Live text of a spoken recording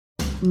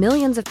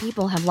Millions of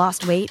people have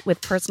lost weight with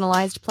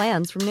personalized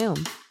plans from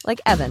Noom. Like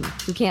Evan,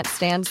 who can't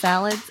stand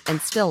salads and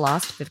still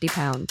lost 50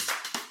 pounds.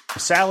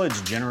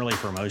 Salads generally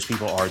for most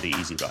people are the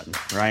easy button,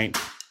 right?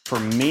 For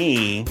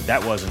me,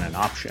 that wasn't an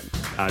option.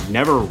 I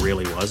never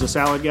really was a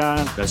salad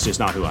guy. That's just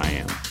not who I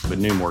am. But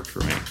Noom worked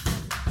for me.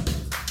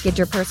 Get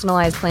your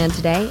personalized plan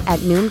today at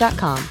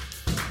Noom.com.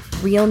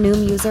 Real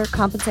Noom user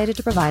compensated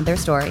to provide their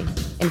story.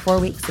 In 4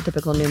 weeks, the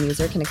typical Noom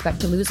user can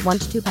expect to lose 1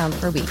 to 2 pounds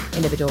per week.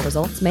 Individual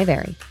results may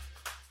vary.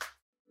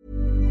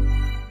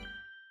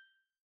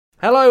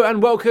 Hello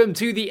and welcome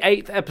to the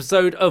 8th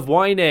episode of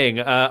Whining,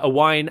 a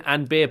wine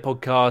and beer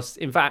podcast.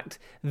 In fact,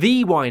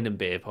 the wine and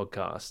beer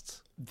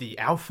podcast. The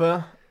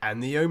Alpha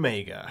and the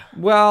Omega.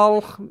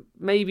 Well,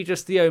 maybe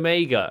just the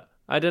Omega.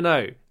 I don't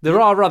know.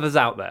 There are others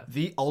out there.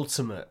 The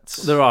ultimate.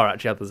 There are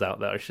actually others out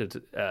there. I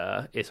should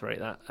iterate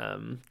that.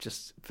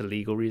 Just for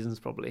legal reasons,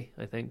 probably.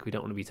 I think we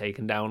don't want to be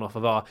taken down off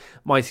of our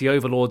mighty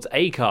overlords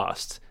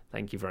Acast.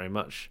 Thank you very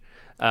much.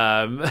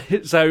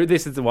 So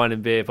this is the Wine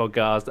and Beer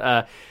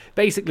podcast.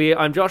 Basically,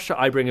 I'm Josh.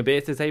 I bring a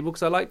beer to the table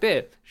because I like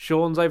beer.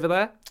 Sean's over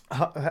there.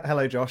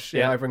 Hello, Josh.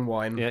 Yeah, I bring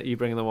wine. Yeah, you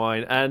bring the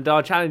wine. And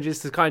our challenge is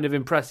to kind of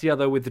impress the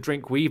other with the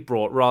drink we've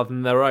brought rather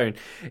than their own.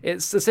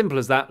 It's as simple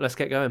as that. Let's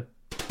get going.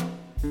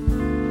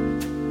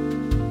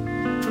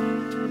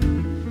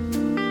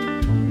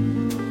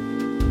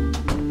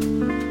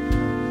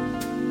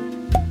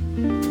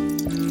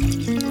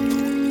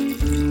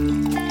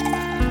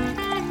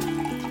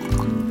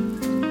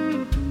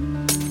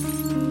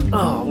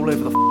 Oh, all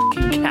over the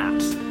fucking cat.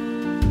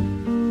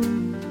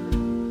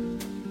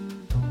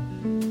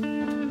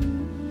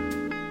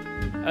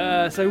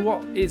 So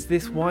what is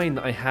this wine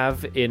that I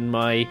have in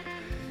my...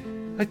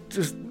 I'm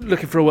just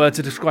looking for a word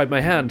to describe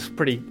my hand.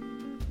 Pretty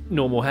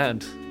normal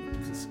hand.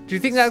 Do you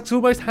think that's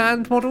almost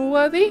hand model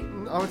worthy?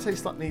 I would say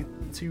slightly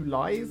too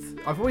lithe.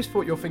 I've always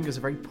thought your fingers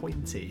are very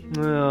pointy.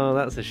 Oh,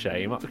 that's a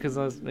shame. Because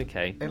I was...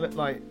 Okay. They look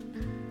like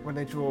when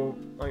they draw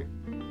like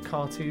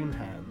cartoon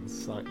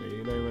hands slightly,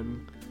 you know,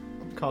 when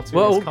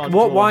cartoonists can't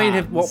what draw wine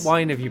hands. what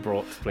wine have you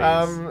brought,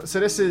 please? So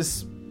this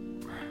is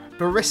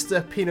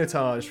Barista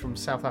Pinotage from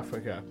South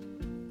Africa.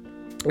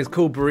 It's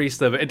called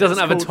Barista, but it doesn't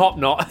have a top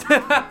knot.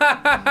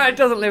 It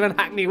doesn't live in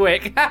Hackney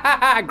Wick.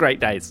 Great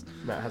days.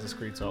 No, it has a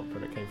screw top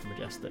and it came from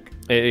Majestic.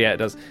 Yeah, it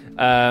does.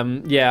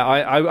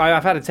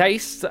 I've had a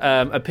taste.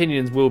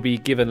 Opinions will be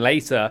given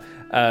later.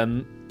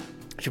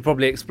 Should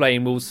probably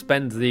explain, we'll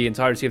spend the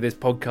entirety of this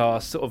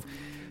podcast sort of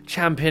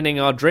championing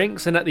our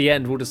drinks, and at the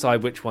end we'll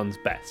decide which one's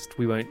best.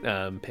 We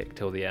won't pick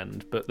till the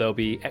end, but there'll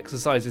be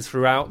exercises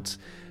throughout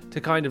to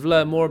kind of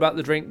learn more about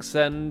the drinks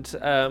and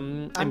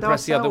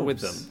impress the other with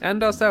them.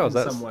 And ourselves.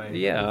 In some way.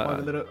 Yeah. We'll find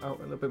a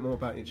little bit more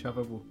about each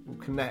other. We'll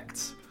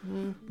connect.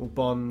 We'll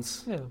bond.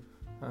 Yeah.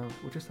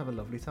 We'll just have a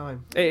lovely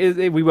time.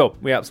 We will.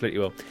 We absolutely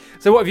will.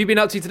 So what have you been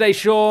up to today,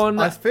 Sean?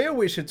 I feel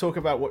we should talk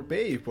about what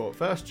beer you bought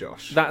first,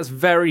 Josh. That's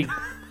very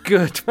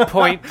good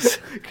point.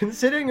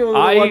 Considering you're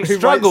the one who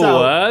struggle writes out,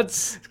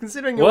 words.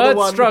 Considering you're words the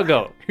one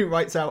struggle. Who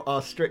writes out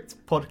our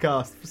strict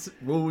podcast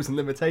rules and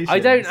limitations. I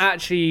don't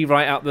actually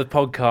write out the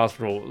podcast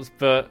rules,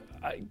 but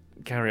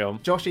carry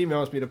on. Josh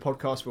emails me the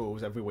podcast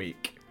rules every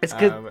week. It's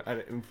good. And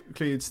it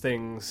includes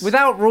things...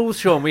 Without rules,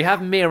 Sean, we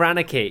have mere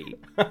anarchy.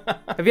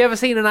 Have you ever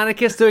seen an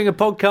anarchist doing a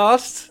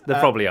podcast? There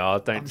probably are.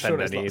 Don't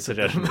send any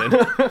suggestions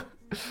in.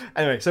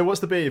 Anyway, so what's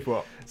the beer you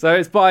brought? So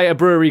it's by a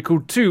brewery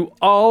called 2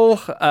 Al,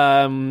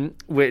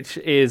 which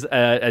is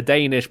a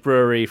Danish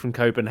brewery from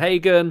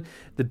Copenhagen.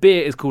 The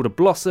beer is called a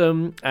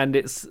Blossom, and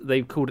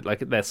they've called it like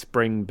their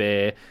spring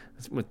beer.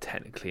 We're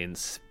technically in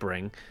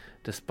spring,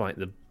 despite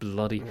the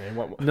bloody...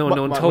 Yeah, no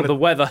one told the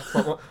weather.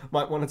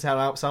 Might want to tell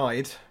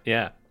outside.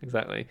 Yeah,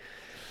 exactly.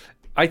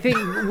 I think,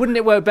 wouldn't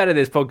it work better,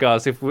 this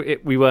podcast, if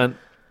we weren't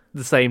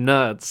the same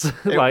nerds,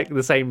 like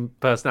the same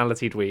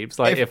personality dweebs?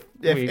 Like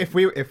if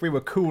we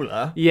were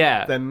cooler,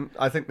 yeah, then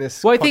I think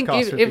this. Well, I think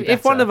podcast would be if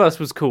better. one of us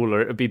was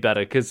cooler, it would be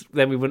better, because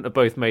then we wouldn't have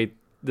both made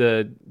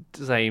the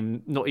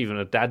same, not even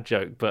a dad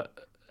joke, but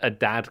a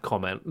dad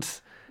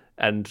comment,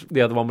 and the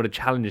other one would have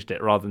challenged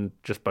it rather than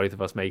just both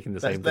of us making the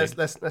same thing.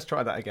 Let's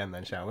try that again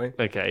then, shall we?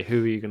 Okay,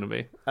 who are you going to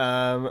be?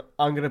 I'm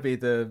going to be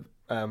the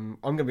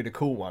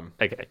cool one.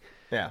 Okay.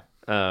 Yeah.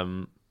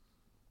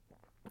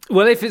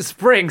 Well, if it's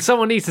spring,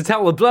 someone needs to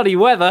tell the bloody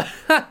weather.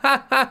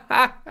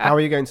 How are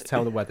you going to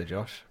tell the weather,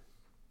 Josh?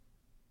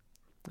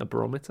 A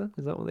barometer?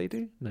 Is that what they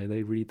do? No,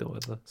 they read the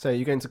weather. So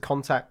you're going to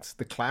contact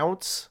the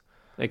clouds?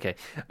 Okay.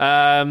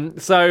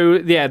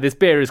 This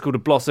beer is called a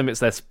Blossom. It's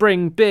their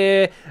spring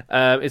beer.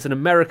 It's an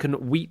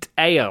American wheat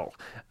ale.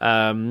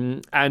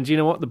 And you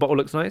know what? The bottle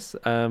looks nice.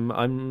 It's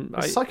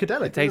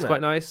psychedelic. It tastes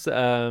quite nice.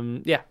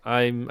 I'm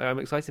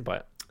excited by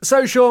it.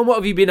 So, Sean, what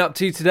have you been up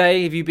to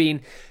today? Have you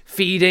been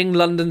feeding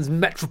London's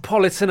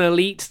metropolitan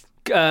elite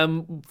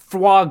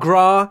foie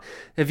gras?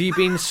 Have you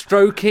been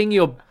stroking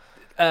your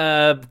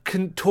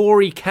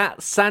Tory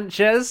Cat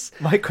Sanchez.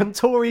 My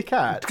Contori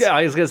cat.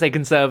 I was going to say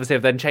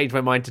conservative, then changed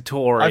my mind to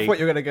Tory. I thought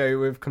you were going to go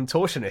with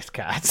contortionist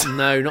cat.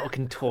 No, not a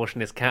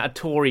contortionist cat, a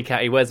Tory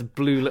cat. He wears a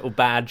blue little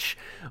badge.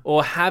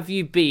 Or have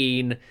you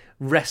been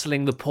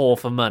wrestling the poor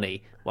for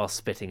money while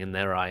spitting in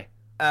their eye?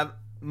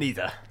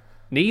 Neither.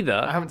 Neither?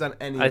 I haven't done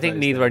any I of think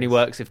those neither things. only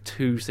works if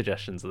 2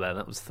 suggestions are there.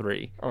 That was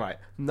 3. All right,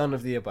 none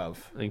of the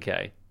above.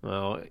 Okay.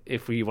 Well,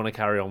 if we want to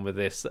carry on with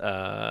this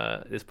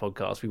this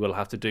podcast, we will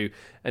have to do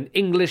an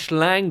English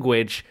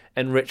language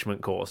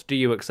enrichment course. Do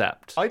you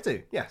accept? I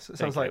do. Yes, it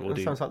sounds Okay, like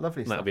sounds like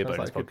lovely. That'll stuff. be a Sounds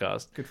bonus like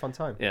podcast. Good fun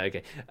time. Yeah.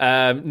 Okay.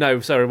 No,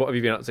 sorry. What have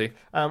you been up to?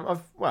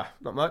 I've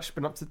not much.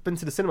 Been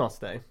to the cinema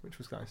today, which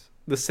was nice.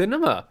 The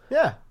cinema.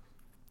 Yeah,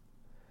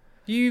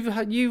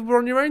 You were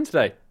on your own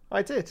today.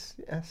 I did.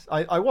 Yes,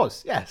 I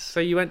was. Yes. So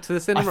you went to the I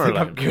cinema think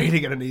alone. I'm really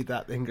going to need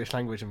that English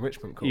language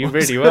enrichment course. You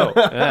really will.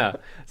 Yeah.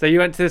 So you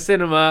went to the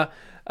cinema.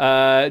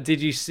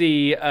 Did you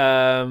see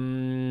La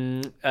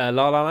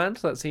La Land?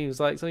 That seems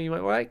like something you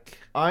might like.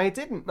 I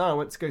didn't. No, I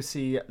went to go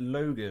see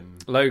Logan,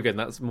 Logan,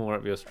 that's more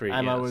up your street.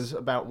 and I yes. was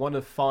about one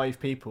of 5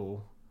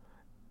 people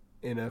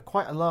in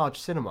quite a large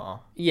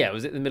cinema. Yeah,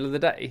 was it in the middle of the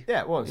day?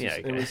 Yeah, it was. Yeah,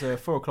 It okay. was a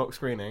 4:00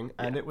 screening,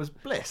 and it was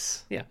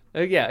bliss. Yeah.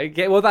 Yeah.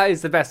 Okay. Well, that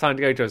is the best time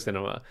to go to a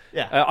cinema.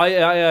 Yeah.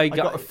 I I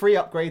got a free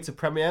upgrade to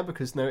Premiere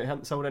because it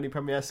hadn't sold any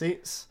Premiere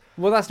seats.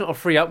 Well, that's not a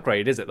free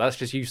upgrade, is it? That's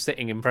just you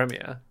sitting in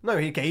Premiere. No,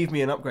 he gave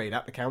me an upgrade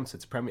at the counter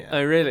to Premiere.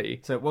 Oh,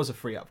 really? So it was a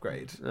free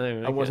upgrade. Oh,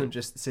 okay. I wasn't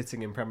just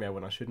sitting in Premiere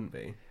when I shouldn't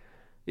be.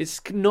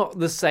 It's not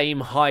the same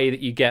high that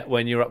you get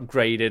when you're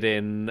upgraded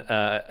in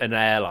an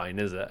airline,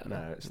 is it?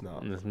 No, it's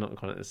not. It's not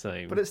quite the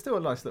same. But it's still a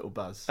nice little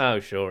buzz.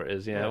 Oh, sure it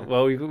is. Yeah. Yeah.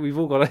 Well, we've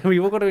all got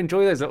to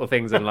enjoy those little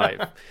things in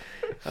life.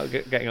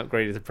 Getting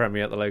upgraded to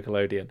Premiere at the local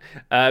Odeon.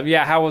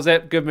 Yeah. How was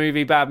it? Good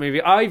movie? Bad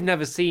movie?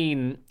 I've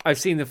seen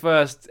the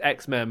first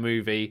X-Men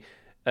movie,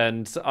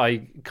 and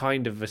I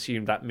kind of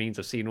assumed that means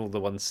I've seen all the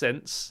ones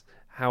since.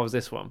 How was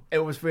this one? It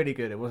was really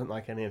good. It wasn't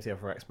like any of the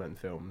other X-Men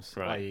films.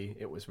 Right. i.e.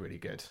 it was really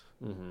good.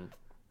 Mm-hmm.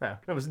 Yeah,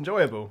 it was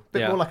enjoyable. Bit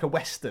Yeah. more like a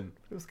Western.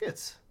 It was good.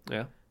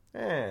 Yeah.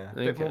 Yeah, a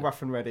bit Okay. more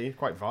rough and ready.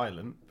 Quite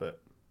violent, but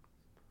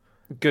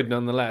Good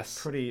nonetheless.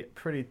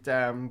 pretty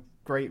damn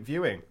great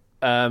viewing.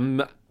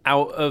 Out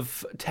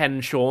of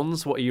 10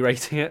 Shawns, what are you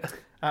rating it?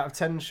 Out of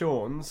 10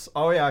 Shawns,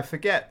 oh yeah, I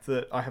forget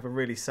that I have a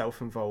really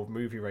self-involved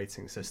movie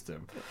rating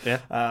system. Yeah.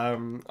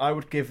 I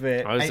would give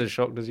it I was as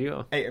shocked as you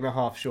are.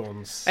 8.5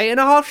 Shawns.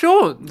 8.5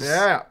 Shawns?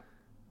 Yeah.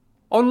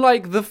 On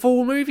like the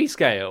full movie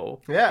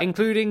scale? Yeah.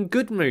 Including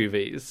good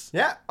movies?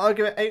 Yeah, I'll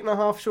give it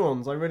 8.5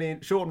 Shawns.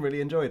 Sean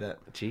really enjoyed it.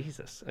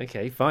 Jesus.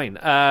 Okay, fine.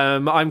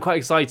 I'm quite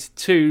excited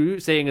too,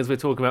 seeing as we're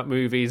talking about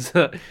movies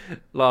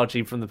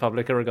largely from the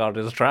public are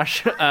regarded as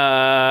trash.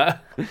 I'm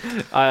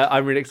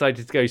really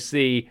excited to go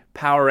see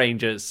Power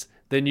Rangers,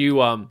 the new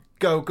one.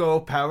 Go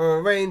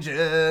Power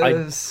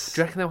Rangers!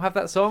 Do you reckon they'll have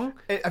that song?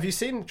 Have you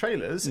seen the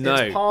trailers? No.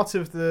 It's part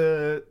of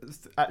the...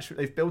 Actually,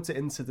 they've built it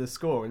into the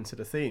score, into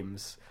the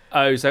themes.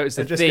 Oh, so it's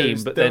the It just theme,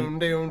 goes but then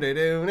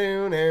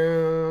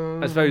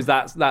dum-dum-de-dum-de-dum-dum. I suppose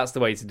that's the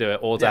way to do it,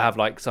 or to Yeah. have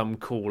like some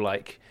cool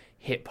like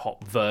hip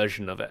hop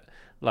version of it,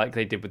 like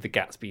they did with the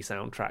Gatsby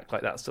soundtrack,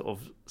 like that sort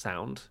of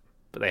sound.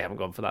 But they haven't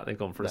gone for that; they've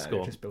gone for a No, score.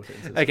 they've just built it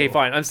into the Okay, score.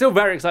 fine. I'm still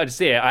very excited to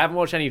see it. I haven't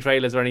watched any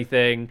trailers or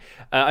anything.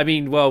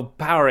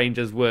 Power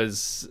Rangers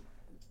was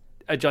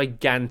a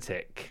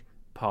gigantic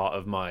part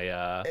of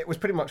my. It was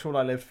pretty much all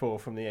I lived for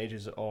from the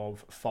ages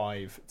of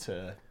 5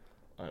 to,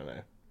 I don't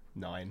know,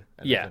 9,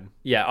 11.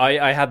 Yeah.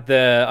 I had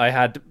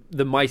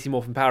the Mighty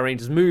Morphin Power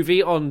Rangers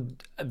movie on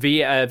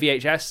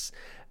VHS,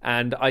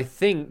 and I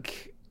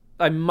think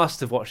I must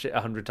have watched it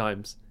 100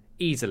 times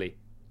easily,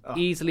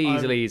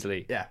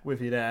 easily. Yeah,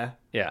 with you there.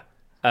 Yeah.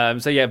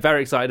 So yeah,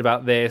 very excited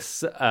about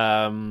this.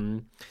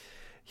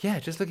 Yeah,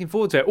 just looking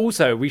forward to it.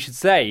 Also, we should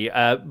say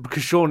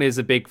because Sean is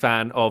a big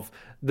fan of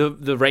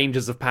the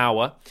Rangers of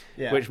Power,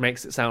 Yeah. which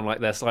makes it sound like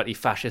they're slightly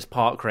fascist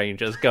park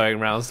rangers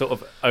going around sort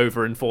of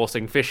over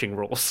enforcing fishing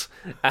rules.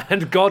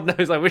 And God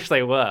knows, I wish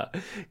they were.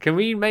 Can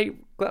we make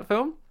that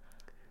film?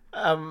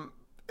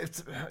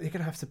 You're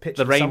gonna have to pitch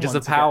The it to Rangers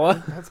someone of Power?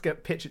 Have to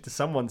pitch it to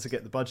someone to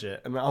get the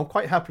budget, and I'll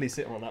quite happily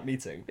sit on that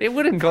meeting. It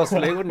wouldn't cost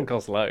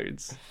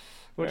loads.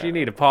 What do you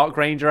need? A park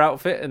ranger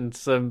outfit and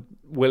some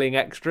willing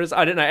extras?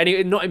 I don't know.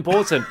 Anyway, not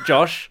important,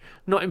 Josh.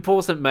 Not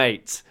important,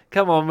 mate.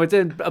 Come on, we're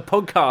doing a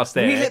podcast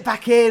here. Reel it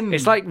back in.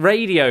 It's like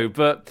radio,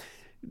 but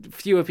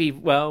fewer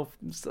people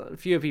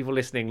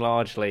listening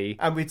largely.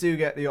 And we do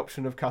get the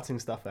option of cutting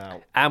stuff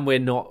out. And we're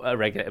not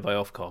regulated by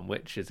Ofcom,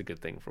 which is a good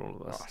thing for all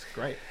of us. That's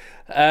great.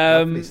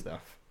 Lovely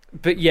stuff.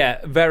 But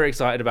yeah, very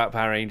excited about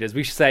Power Rangers.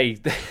 We should say,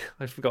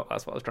 I forgot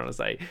that's what I was trying to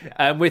say.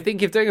 We're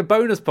thinking of doing a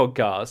bonus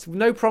podcast.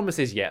 No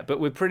promises yet, but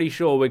we're pretty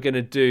sure we're going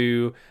to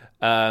do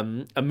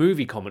a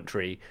movie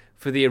commentary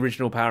for the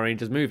original Power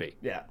Rangers movie.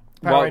 Yeah.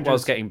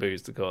 Whilst getting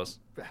boozed, of course.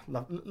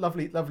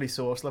 Lovely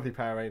sauce, lovely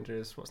Power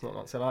Rangers. What's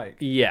not to like?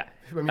 Yeah.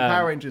 I mean,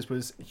 Power Rangers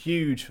was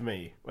huge for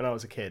me when I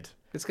was a kid.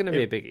 It's going to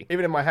be a biggie.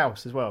 Even in my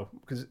house as well.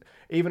 Because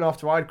even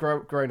after I'd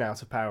grown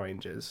out of Power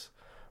Rangers,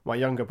 my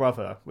younger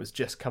brother was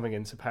just coming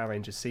into Power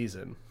Rangers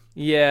season.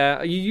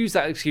 Yeah, you used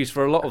that excuse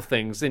for a lot of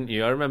things, didn't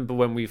you? I remember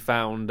when we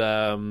found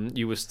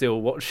you were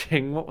still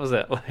watching, what was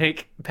it,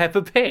 like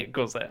Peppa Pig,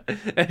 was it?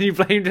 And you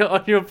blamed it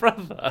on your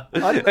brother.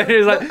 And he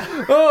was like,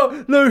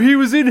 oh, no, he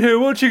was in here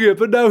watching it,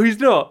 but now he's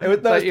not.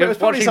 It was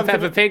watching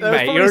Peppa Pig,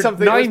 mate. You're a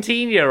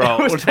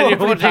 19-year-old and you're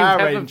watching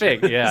Peppa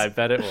Pig. Yeah, I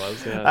bet it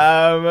was.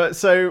 Yeah.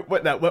 So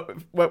when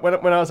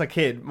I was a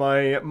kid,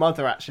 my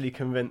mother actually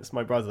convinced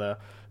my brother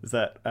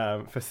that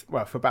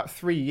for about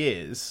 3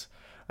 years...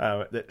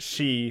 that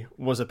she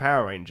was a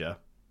Power Ranger.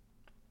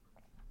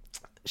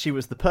 She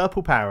was the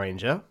purple Power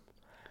Ranger.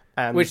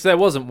 And which there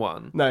wasn't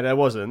one. No, there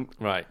wasn't.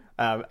 Right.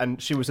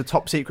 And she was a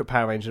top secret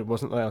Power Ranger,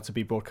 wasn't allowed to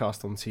be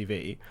broadcast on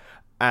TV.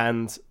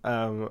 And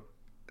try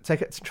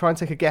and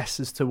take a guess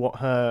as to what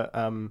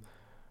her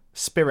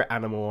spirit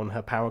animal on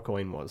her power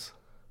coin was.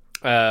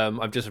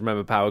 I've just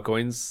remembered power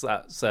coins.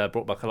 That's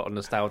brought back a lot of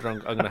nostalgia. I'm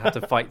going to have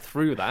to fight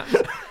through that.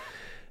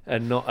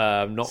 And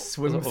not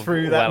swim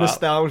through that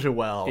nostalgia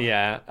well.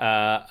 Yeah,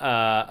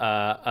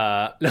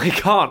 no, I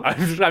can't.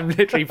 I'm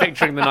literally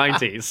picturing the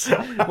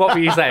 90s. What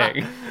were you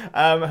saying?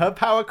 Her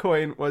power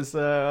coin was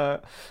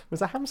a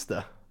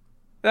hamster.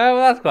 Oh,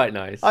 well, that's quite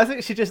nice. I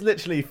think she just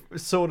literally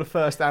saw the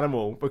first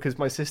animal because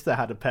my sister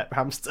had a pet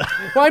hamster.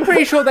 Well, I'm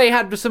pretty sure they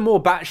had some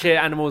more batshit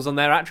animals on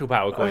their actual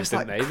power coins,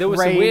 didn't they? There were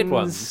some weird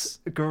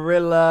ones.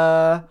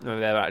 Gorilla. No,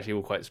 they were actually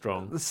all quite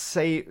strong. The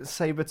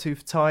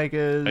saber-toothed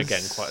tigers.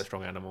 Again, quite a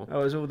strong animal.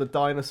 Oh, it was all the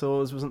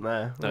dinosaurs, wasn't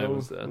there? No, it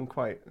was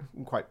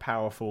quite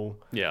powerful.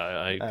 Yeah,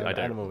 I don't.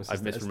 Animals,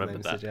 I've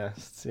misremembered that.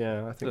 Suggests.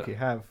 Yeah, I think you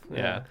have.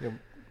 Yeah.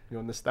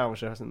 Your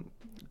nostalgia hasn't.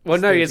 Well,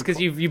 no, it's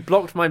because you've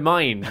blocked my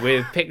mind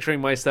with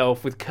picturing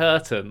myself with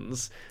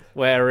curtains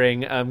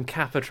wearing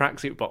Kappa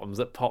tracksuit bottoms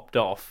that popped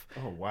off.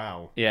 Oh,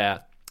 wow. Yeah.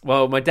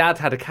 Well, my dad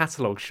had a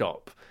catalogue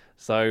shop,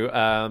 so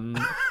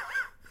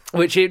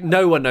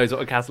no one knows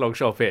what a catalogue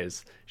shop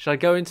is. Should I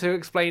go into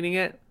explaining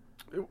it?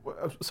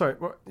 Sorry,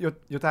 what, your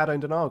dad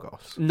owned an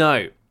Argos?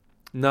 No.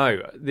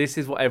 This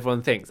is what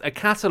everyone thinks. A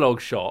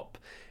catalogue shop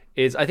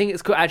is, I think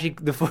it's called, actually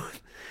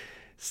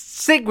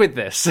stick with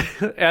this.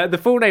 The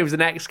full name is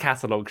an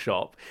X-catalogue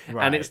shop.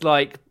 Right. And it's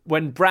like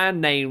when brand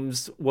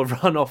names were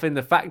run off in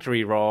the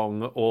factory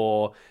wrong,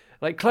 or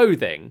like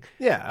clothing.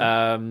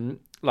 Yeah.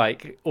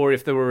 Or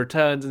if there were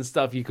returns and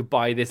stuff, you could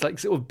buy this like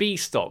sort of B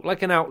stock,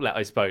 like an outlet,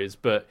 I suppose,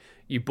 but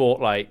you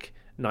bought like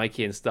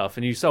Nike and stuff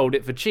and you sold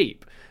it for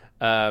cheap.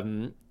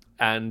 That's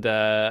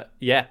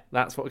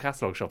what a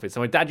catalogue shop is. So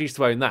my dad used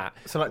to own that.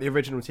 So like the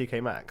original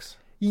TK Maxx?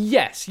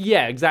 Yes,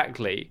 yeah,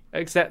 exactly.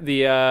 Except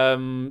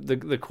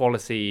the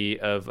quality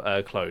of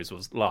clothes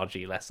was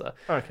largely lesser.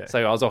 Okay.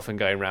 So I was often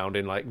going around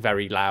in like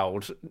very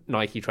loud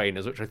Nike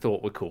trainers, which I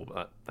thought were cool,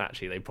 but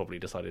actually they probably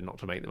decided not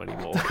to make them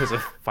anymore because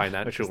of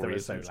financial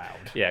reasons. They were so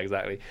loud. Yeah,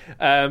 exactly.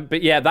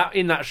 But yeah, that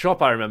in that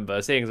shop I remember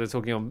seeing, as I was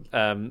talking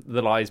on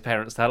the lies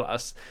parents tell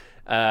us.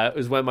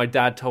 Was when my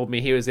dad told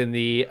me he was in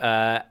the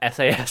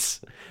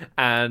SAS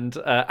and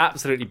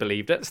absolutely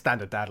believed it.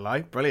 Standard dad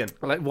lie.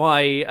 Brilliant. Like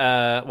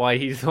why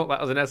he thought that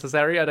was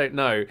necessary, I don't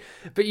know.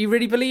 But you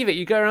really believe it.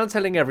 You go around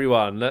telling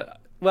everyone that,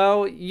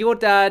 well, your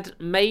dad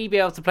may be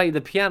able to play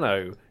the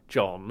piano,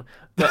 John,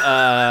 but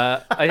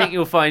I think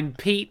you'll find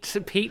Pete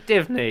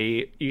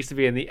Divney used to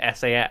be in the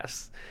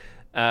SAS.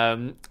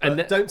 And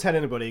don't tell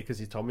anybody because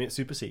he told me it's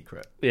super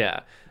secret.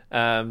 Yeah.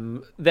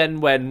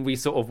 Then when we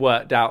sort of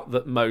worked out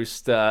that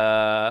most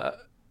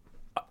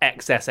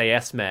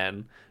ex-SAS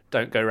men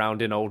don't go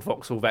around in old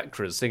Vauxhall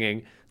Vectras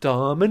singing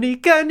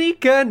Dominica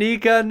Nika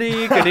Nika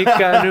Nika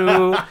Nika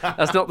Nu.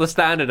 That's not the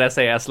standard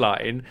SAS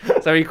line.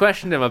 So he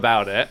questioned him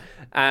about it,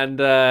 and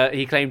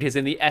he claimed he's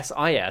in the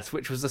SIS,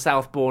 which was the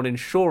Southbourne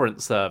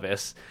Insurance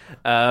Service.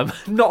 Not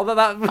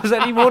that was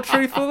any more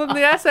truthful than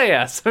the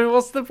SAS. So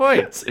what's the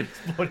point?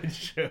 What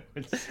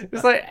insurance?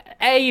 It's like,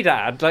 hey,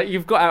 Dad, like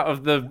you've got out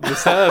of the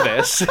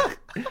service.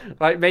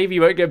 Like maybe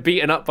you won't get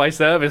beaten up by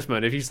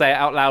servicemen if you say it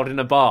out loud in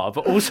a bar.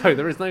 But also,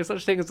 there is no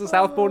such thing as the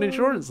Southbourne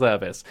Insurance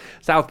Service.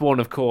 Southbourne,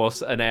 of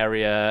course, an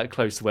area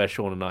close to where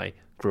Sean and I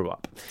grew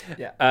up.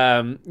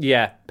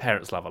 Yeah.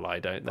 Parents love a lie,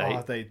 don't they?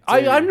 Oh, they do.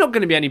 I'm not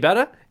going to be any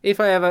better if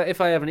I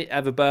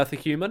ever birth a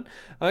human.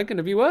 I'm going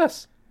to be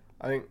worse.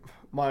 I think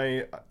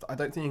I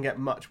don't think you can get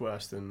much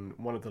worse than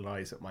one of the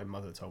lies that my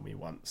mother told me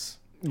once.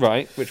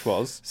 Right, which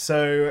was?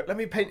 So let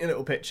me paint a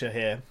little picture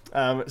here.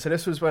 So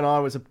this was when I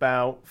was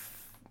about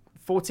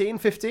 14,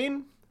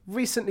 15.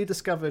 Recently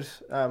discovered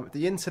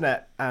the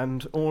internet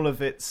and all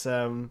of its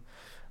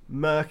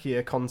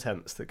murkier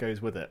contents that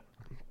goes with it.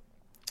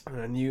 And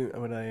I knew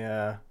when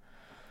a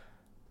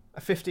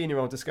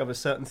 15-year-old discovers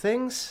certain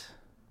things,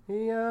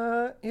 he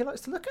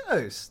likes to look at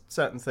those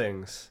certain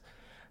things.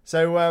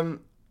 So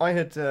I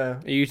had... Are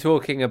you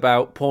talking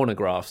about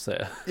pornographs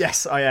here?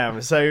 Yes, I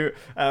am. So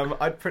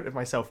I'd printed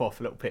myself off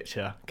a little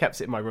picture, kept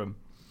it in my room.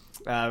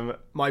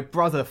 My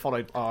brother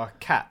followed our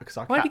cat because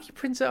our cat... Why did you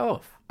print it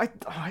off?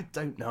 I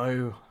don't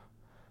know.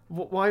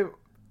 Why...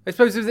 I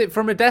suppose, was it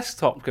from a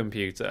desktop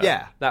computer?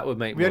 Yeah. That would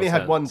make more sense. We only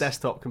had one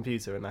desktop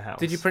computer in the house.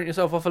 Did you print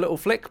yourself off a little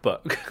flick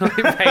book?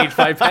 Page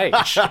by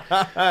page? Would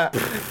have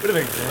been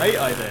a great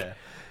idea.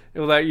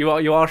 Although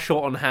you are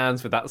short on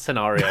hands with that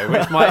scenario,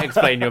 which might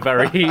explain your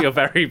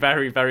very,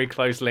 very, very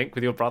close link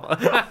with your brother.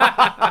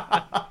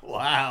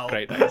 Wow.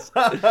 Great days.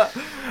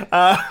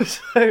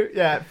 So,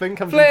 yeah, Flynn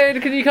comes in.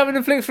 Flynn, can you come in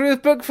and flick through this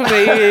book for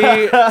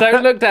me?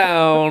 Don't look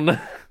down.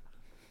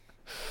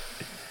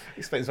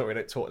 Explains why we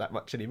don't talk that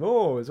much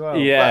anymore as well.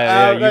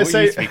 Yeah, But, you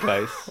used to be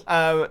close.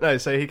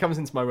 So he comes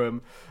into my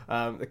room.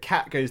 The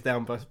cat goes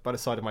down by the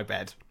side of my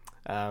bed.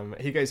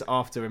 He goes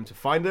after him to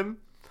find him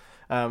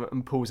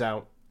and pulls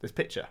out this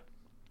picture.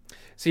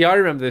 See, I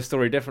remember this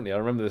story differently. I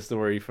remember the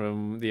story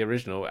from the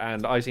original,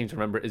 and I seem to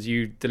remember it as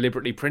you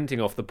deliberately printing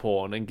off the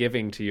porn and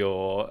giving to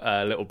your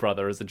little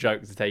brother as a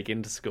joke to take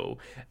into school.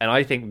 And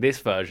I think this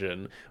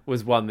version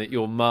was one that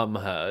your mum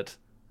heard.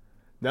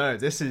 No,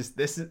 this is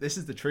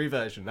the true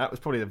version. That was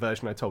probably the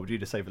version I told you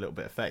to save a little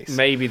bit of face.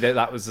 Maybe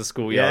that was the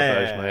schoolyard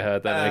version I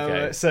heard then.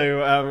 Okay.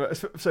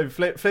 So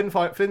Flynn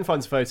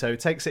finds a photo,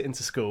 takes it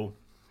into school.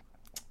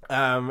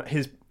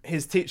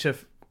 His teacher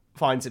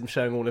finds him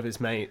showing all of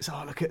his mates.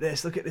 Oh, look at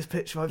this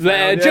picture I found.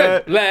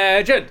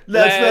 Legend.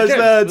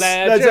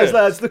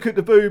 Lads, look at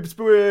the boobs,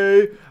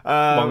 bro.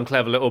 One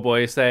clever little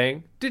boy is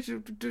saying,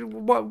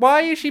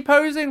 why is she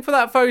posing for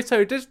that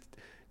photo? Does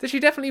she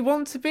definitely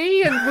want to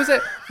be? And was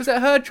it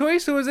her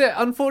choice, or was it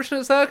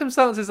unfortunate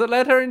circumstances that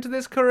led her into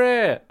this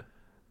career?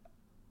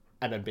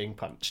 And then being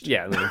punched.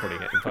 Yeah, and then probably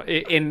getting punched.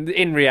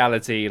 In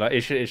reality, like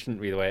it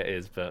shouldn't be the way it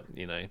is, but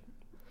you know,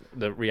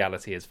 the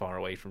reality is far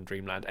away from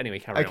dreamland. Anyway,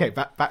 carry on. Okay,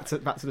 back to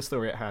the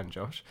story at hand,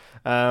 Josh.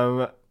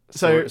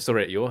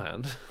 Story at your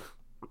hand.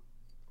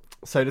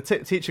 So the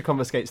teacher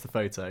confiscates the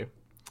photo,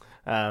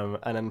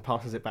 and then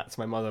passes it back to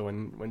my mother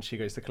when she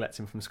goes to collect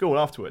him from school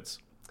afterwards.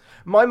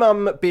 My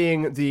mum,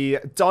 being the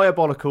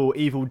diabolical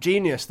evil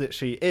genius that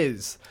she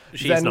is,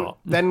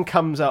 then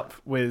comes up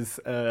with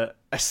a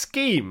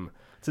scheme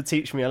to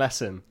teach me a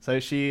lesson. So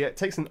she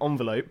takes an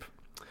envelope,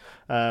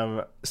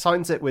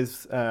 signs it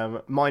with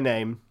my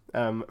name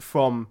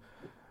from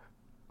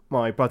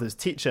my brother's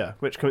teacher,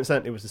 which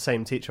coincidentally was the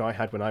same teacher I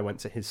had when I went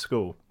to his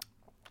school.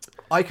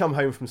 I come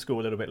home from school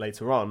a little bit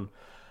later on.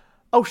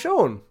 Oh,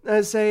 Sean,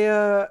 there's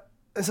a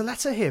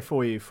letter here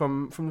for you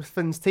from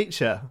Finn's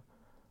teacher.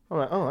 I'm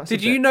like, oh,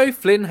 Did you know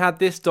Flynn had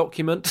this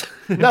document?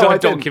 No, I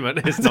didn't.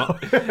 Document is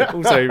not.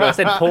 Also, I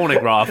said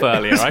pornograph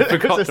earlier. I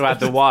forgot to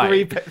add the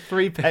Y.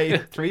 Three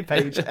page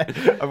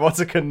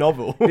erotica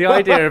novel. The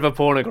idea of a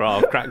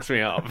pornograph cracks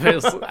me up.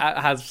 It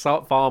has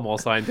far more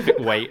scientific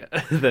weight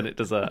than it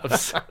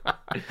deserves.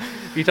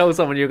 If you told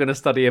someone you're going to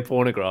study a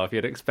pornograph,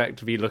 you'd expect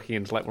to be looking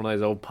into like one of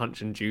those old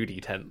Punch and Judy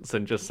tents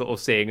and just sort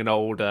of seeing an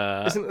old...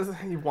 Isn't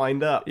you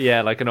wind up?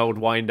 Yeah, like an old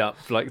wind-up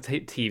like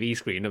TV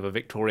screen of a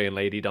Victorian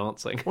lady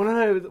dancing. Well,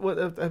 no,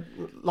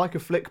 like a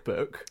flick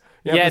book.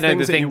 There's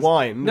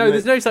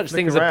no such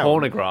thing as a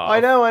pornograph. I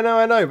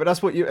know. But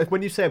that's what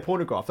when you say a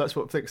pornograph, that's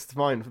what flicks to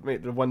mind for me.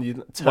 The one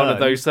you turn. One of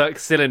those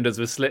cylinders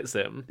with slits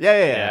in.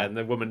 Yeah. And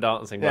the woman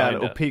dancing. Yeah, a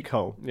little peek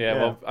hole.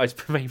 Yeah, well,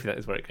 maybe that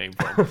is where it came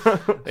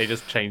from. They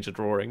just changed the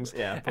drawings.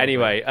 Yeah. Probably.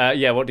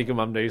 Anyway, what did your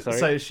mum do? Sorry.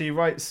 So she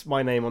writes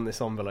my name on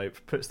this envelope,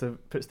 puts the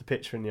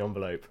picture in the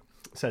envelope,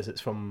 says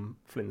it's from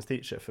Flynn's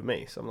teacher for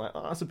me. So I'm like,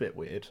 oh, that's a bit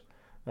weird.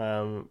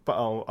 But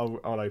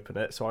I'll open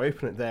it. So I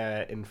open it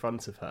there in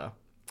front of her.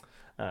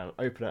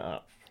 Open it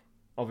up.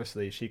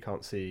 Obviously, she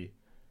can't see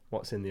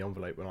what's in the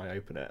envelope when I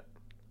open it.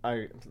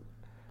 I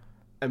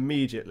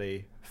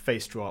immediately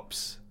face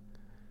drops,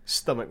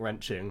 stomach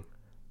wrenching.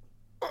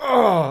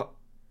 Oh,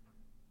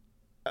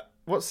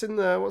 what's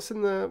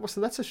the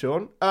letter,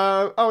 Sean?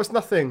 It's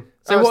nothing.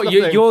 So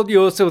nothing.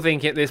 You're still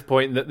thinking at this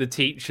point that the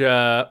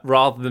teacher,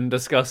 rather than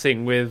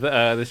discussing with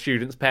the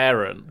student's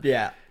parent,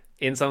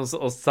 in some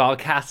sort of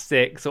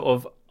sarcastic sort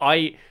of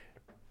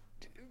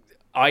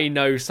I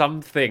know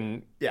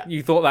something. Yeah.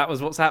 You thought that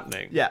was what's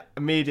happening. Yeah,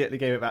 immediately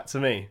gave it back to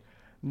me,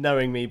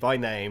 knowing me by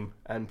name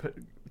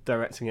and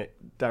directing it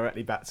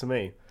directly back to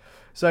me.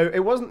 So it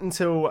wasn't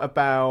until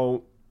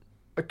about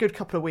a good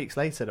couple of weeks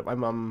later that my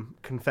mum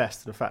confessed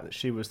to the fact that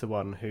she was the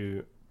one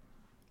who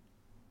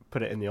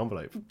put it in the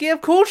envelope. Yeah,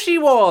 of course she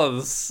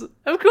was.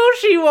 Of course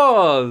she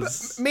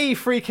was. But me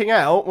freaking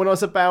out when I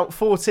was about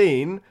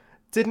 14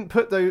 didn't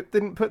put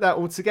that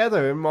all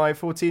together in my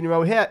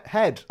 14-year-old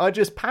head. I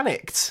just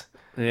panicked.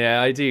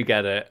 Yeah, I do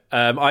get it.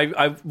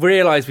 I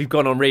realise we've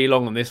gone on really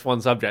long on this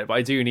one subject, but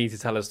I do need to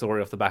tell a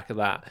story off the back of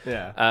that.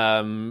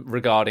 Yeah.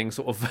 Regarding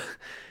sort of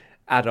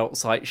adult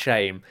site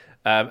shame.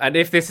 And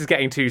if this is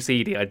getting too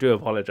seedy, I do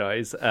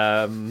apologise.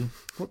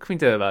 What can we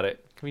do about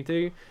it?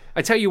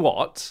 I tell you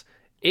what,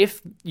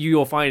 if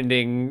you're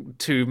finding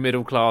two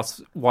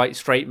middle-class white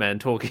straight men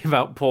talking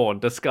about porn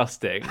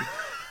disgusting,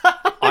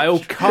 I'll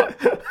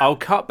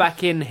cut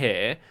back in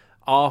here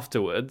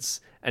afterwards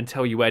and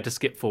tell you where to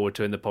skip forward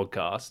to in the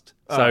podcast.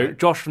 So right.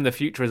 Josh from the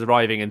future is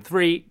arriving in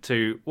 3,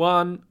 2,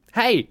 1.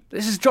 Hey,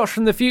 this is Josh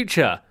from the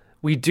future.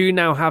 We do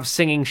now have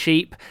singing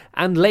sheep,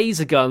 and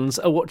laser guns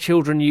are what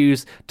children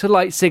use to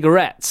light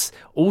cigarettes.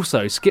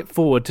 Also, skip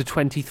forward to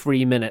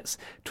 23 minutes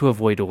to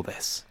avoid all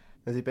this.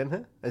 Has he been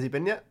here? Has he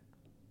been yet?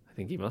 I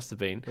think he must have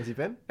been. Has he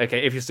been? Okay,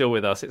 if you're still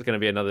with us, it's going to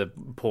be another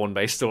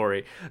porn-based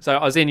story. So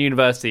I was in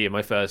university in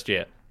my first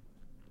year.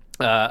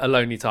 A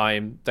lonely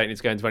time. Don't need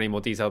to go into any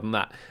more detail than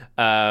that.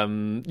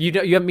 You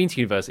haven't been to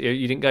university.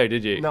 You didn't go,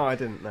 did you? No, I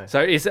didn't. No. So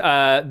it's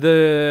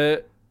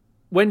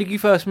when did you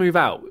first move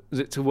out? Was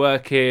it to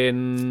work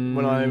in?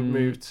 When I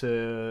moved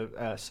to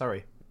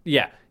Surrey.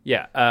 Yeah.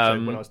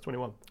 So when I was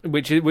 21.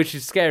 Which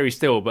is scary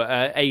still,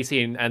 but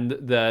 18 and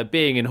the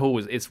being in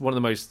halls, it's one of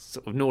the most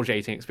sort of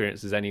nauseating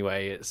experiences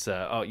anyway. It's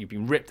you've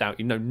been ripped out,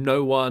 you know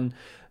no one,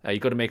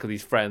 you've got to make all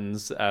these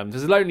friends.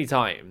 There's a lonely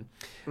time,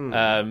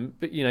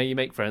 but you know you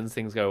make friends,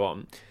 things go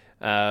on.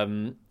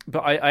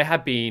 But I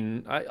had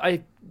been,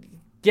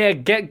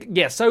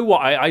 so what?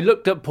 I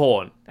looked at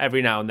porn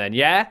every now and then,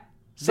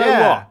 So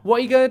what? What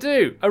are you going to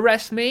do?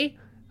 Arrest me?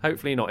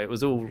 Hopefully not. It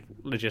was all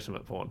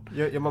legitimate porn.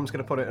 Your mum's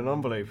going to put it in an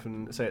envelope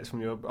and say it's from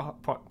your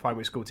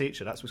primary school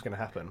teacher. That's what's going to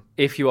happen.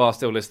 If you are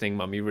still listening,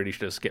 Mum, you really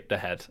should have skipped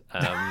ahead,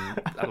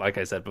 like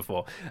I said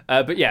before.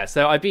 But yeah,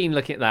 so I've been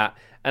looking at that,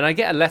 and I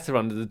get a letter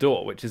under the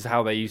door, which is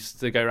how they used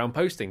to go around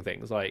posting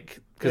things.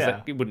 Like,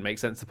 because it wouldn't make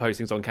sense to post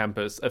things on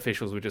campus.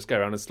 Officials would just go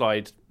around and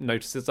slide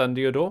notices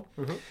under your door.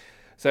 Mm-hmm.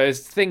 So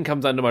this thing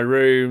comes under my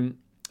room,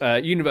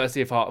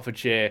 University of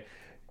Hertfordshire.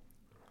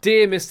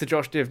 Dear Mr.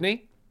 Josh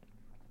Divney,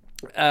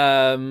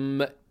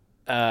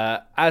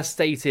 as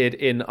stated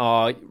in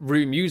our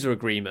room user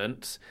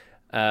agreement,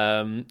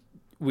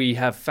 we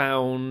have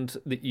found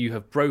that you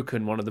have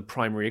broken one of the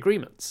primary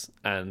agreements,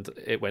 and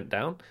it went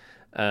down.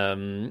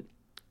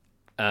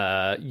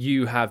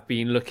 You have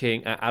been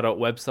looking at adult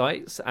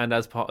websites, and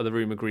as part of the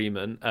room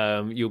agreement,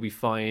 you'll be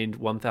fined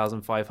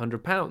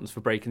 £1,500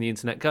 for breaking the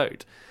internet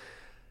code.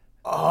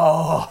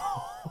 Oh,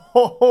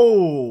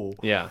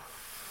 yeah.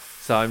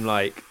 So I'm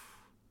like,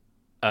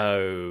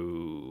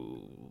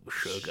 oh,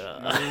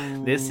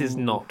 sugar. This is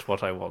not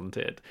what I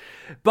wanted.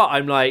 But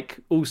I'm like,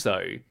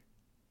 also,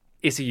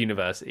 it's a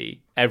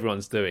university.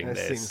 Everyone's doing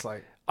this. Seems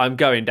like... I'm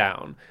going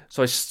down.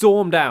 So I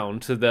stormed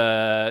down to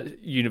the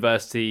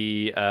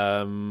university.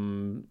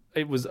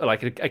 It was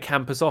like a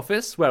campus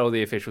office where all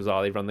the officials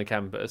are. They run the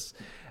campus.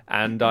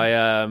 And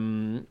I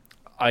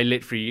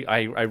literally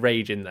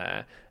rage in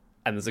there.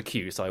 And there's a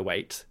queue, so I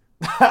wait.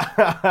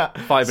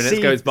 5 minutes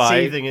goes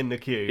by. Seething in the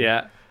queue.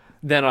 Yeah.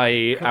 Then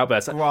I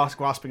outburst.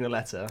 Grasping the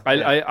letter.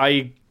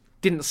 I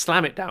didn't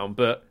slam it down,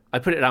 but I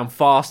put it down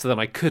faster than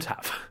I could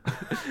have.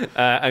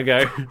 And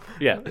go,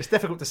 yeah. It's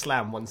difficult to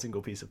slam one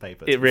single piece of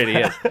paper. It really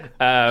is.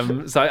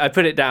 So I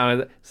put it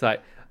down. It's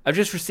like, I've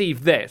just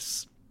received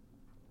this.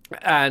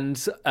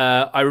 And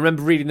I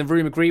remember reading the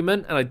room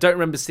agreement, and I don't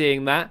remember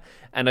seeing that.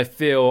 And I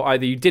feel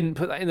either you didn't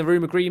put that in the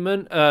room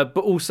agreement, but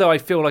also I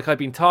feel like I've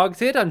been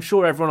targeted. I'm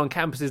sure everyone on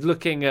campus is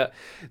looking at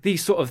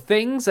these sort of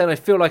things, and I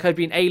feel like I've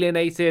been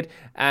alienated,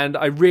 and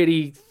I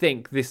really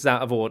think this is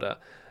out of order,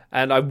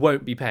 and I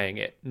won't be paying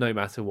it no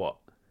matter what.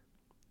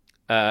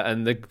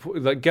 And the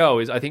girl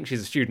is, I think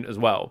she's a student as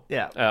well,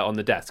 on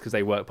the desk, because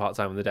they work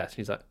part-time on the desk.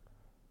 She's like,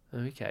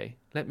 okay,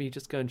 let me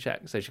just go and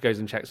check. So she goes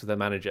and checks with her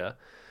manager,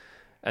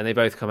 and they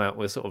both come out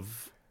with sort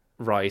of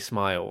wry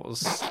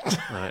smiles.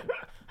 Right.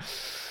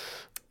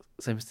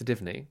 So, Mr.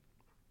 Divney,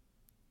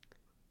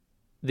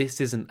 this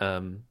isn't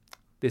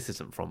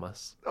from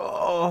us.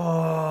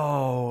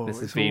 Oh,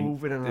 this has been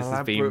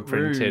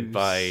printed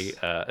by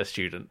a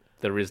student.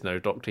 There is no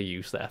Dr.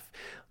 Youssef.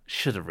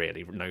 Should have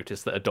really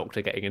noticed that a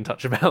doctor getting in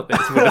touch about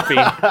this would have been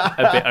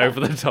a bit over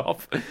the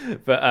top.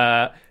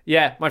 But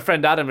my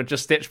friend Adam had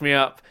just stitched me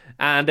up,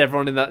 and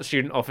everyone in that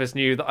student office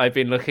knew that I'd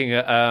been looking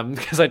at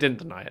because I didn't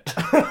deny it.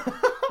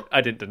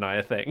 I didn't deny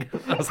a thing.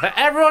 I was like,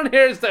 everyone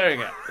here is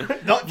doing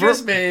it, not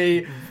just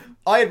me.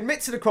 I admit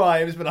to the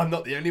crimes, but I'm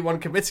not the only one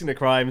committing the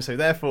crime, so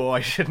therefore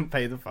I shouldn't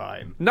pay the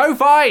fine. No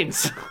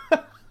fines!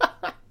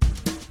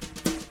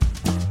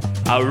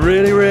 I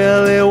really,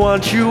 really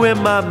want you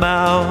in my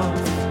mouth.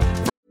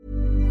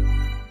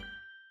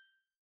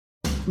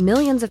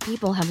 Millions of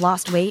people have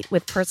lost weight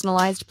with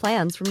personalized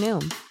plans from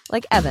Noom.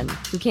 Like Evan,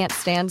 who can't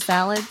stand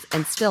salads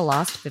and still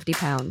lost 50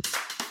 pounds.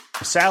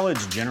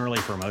 Salads generally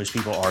for most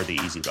people are the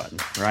easy button,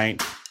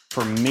 right?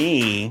 For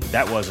me,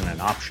 that wasn't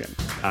an option.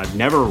 I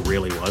never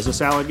really was a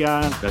salad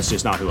guy. That's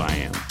just not who I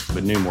am.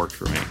 But Noom worked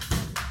for me.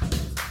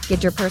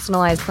 Get your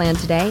personalized plan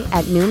today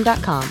at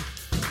Noom.com.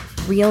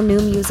 Real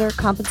Noom user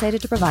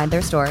compensated to provide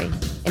their story.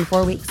 In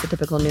 4 weeks, the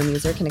typical Noom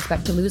user can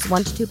expect to lose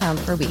 1 to 2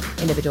 pounds per week.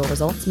 Individual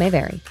results may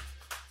vary.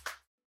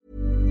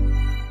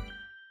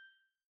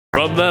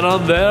 From then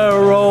on there,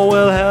 oh,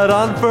 we'll head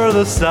on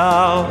further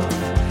south.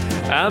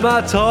 Am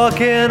I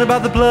talking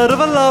about the blood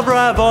of a love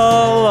rival?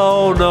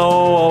 Oh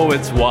no,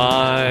 it's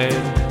wine.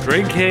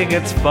 Drinking,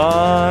 it's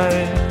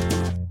fine.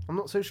 I'm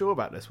not so sure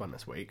about this one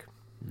this week.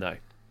 No.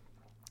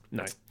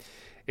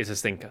 It's a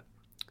stinker.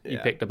 You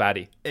picked a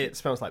baddie. It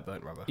smells like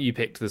burnt rubber. You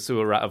picked the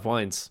sewer rat of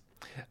wines.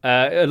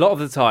 A lot of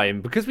the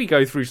time, because we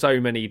go through so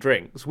many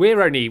drinks,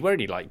 we're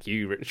only like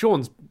you.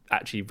 Sean's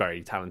actually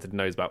very talented,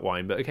 knows about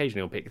wine, but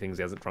occasionally he'll pick things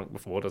he hasn't drunk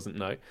before, doesn't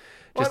know,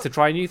 to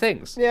try new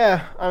things.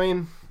 Yeah, I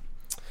mean...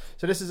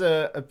 So this is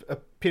a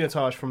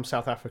Pinotage from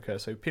South Africa.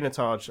 So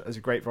Pinotage, as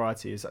a grape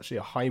variety, is actually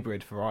a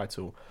hybrid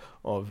varietal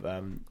of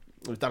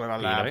we've done in our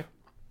lab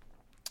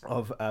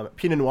of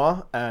Pinot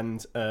Noir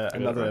and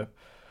another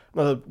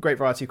grape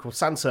variety called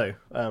Sanso,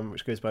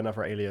 which goes by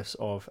another alias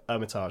of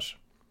Hermitage.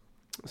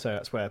 So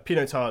that's where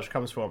Pinotage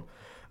comes from,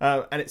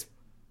 and it's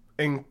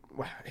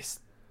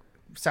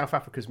South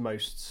Africa's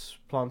most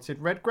planted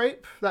red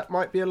grape. That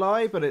might be a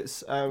lie, but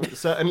it's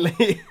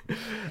certainly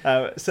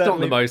It's not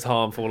the most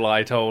harmful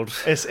lie told.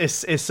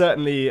 It's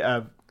certainly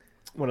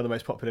one of the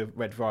most popular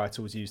red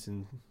varietals used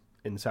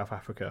in South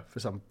Africa for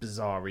some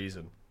bizarre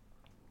reason.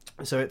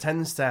 So it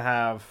tends to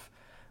have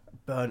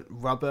burnt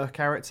rubber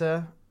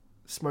character,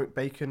 smoked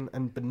bacon,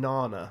 and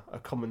banana are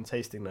common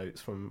tasting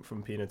notes from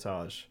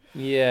Pinotage.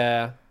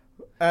 Yeah.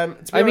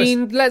 I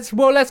mean, let's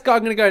go. I'm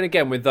going to go in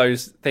again with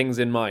those things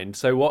in mind.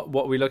 So what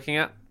are we looking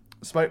at?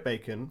 Smoked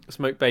bacon,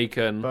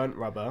 burnt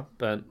rubber.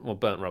 Burnt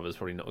rubber is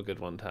probably not a good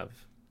one to have.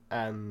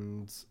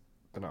 And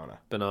banana.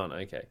 Banana,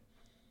 okay.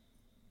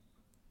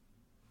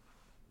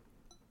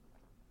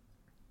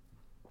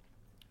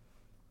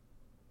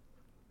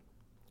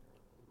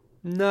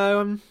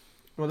 No,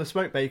 Well, the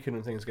smoked bacon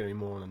and things are going to be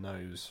more on the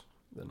nose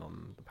than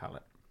on the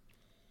palate.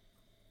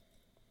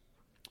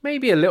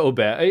 maybe a little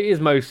bit. It is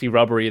mostly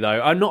rubbery,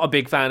 though. I'm not a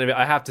big fan of it,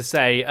 I have to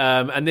say.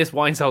 And this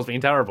wine style's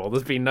been terrible.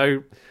 There's been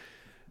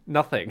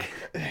nothing.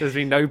 There's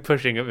been no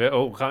pushing of it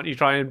all. Can't you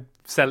try and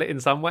sell it in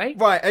some way?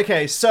 Right,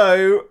 okay,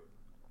 so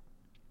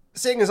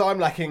seeing as I'm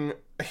lacking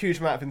a huge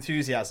amount of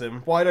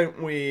enthusiasm, why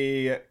don't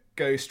we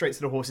go straight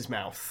to the horse's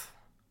mouth?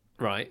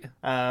 Right.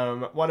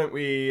 Why don't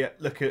we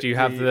look at... Do you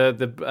have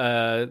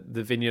the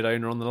vineyard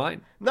owner on the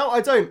line? No,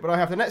 I don't, but I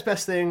have the next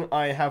best thing.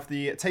 I have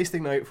the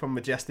tasting note from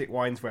Majestic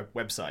Wine's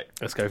website.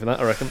 Let's go for that,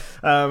 I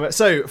reckon.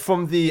 So,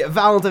 from the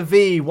Val de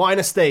Vie wine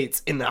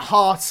estate in the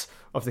heart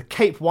of the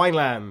Cape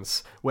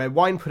Winelands, where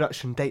wine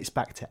production dates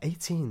back to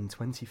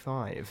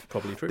 1825.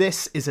 Probably true.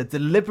 This is a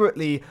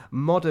deliberately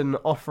modern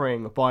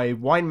offering by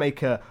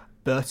winemaker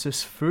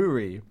Bertus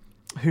Fourie,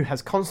 who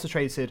has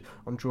concentrated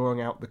on drawing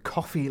out the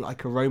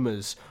coffee-like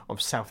aromas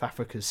of South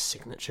Africa's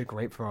signature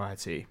grape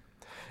variety.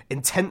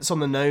 Intense on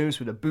the nose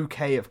with a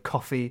bouquet of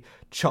coffee,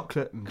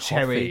 chocolate and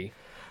cherry,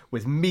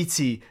 with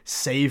meaty,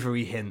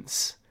 savoury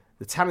hints.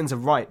 The tannins are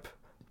ripe,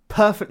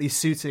 perfectly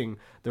suiting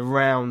the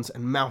round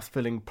and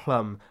mouth-filling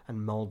plum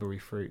and mulberry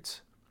fruit.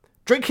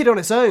 Drink it on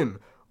its own,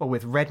 or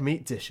with red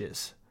meat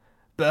dishes.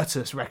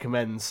 Bertus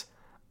recommends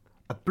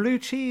a blue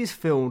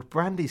cheese-filled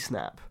brandy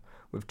snap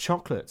with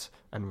chocolate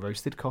and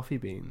roasted coffee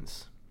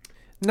beans.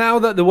 Now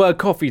that the word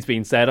coffee's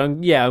been said,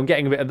 I'm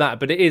getting a bit of that,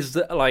 but it is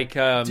like...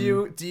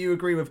 Do you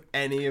agree with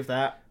any of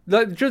that?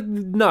 Just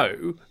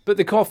no, but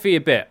the coffee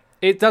a bit.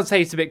 It does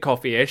taste a bit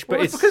coffee-ish,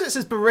 but it's because it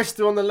says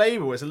barista on the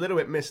label. It's a little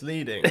bit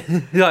misleading.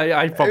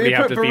 I probably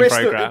have to be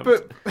programmed.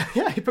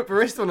 You put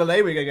barista on the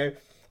label, you go,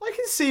 I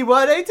can see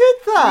why they did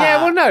that.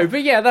 Yeah, well, no,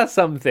 but yeah, that's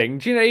something.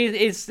 Do you know,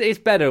 it's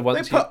better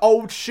once they put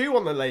old shoe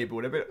on the label.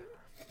 They're a bit...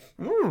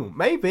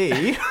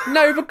 maybe.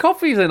 No, but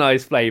coffee's a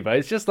nice flavour.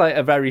 It's just like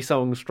a very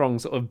strong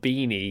sort of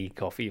beany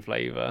coffee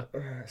flavour.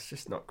 It's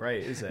just not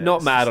great, is it?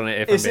 Not mad on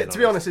it, to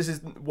be honest, this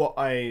is what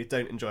I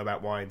don't enjoy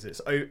about wines.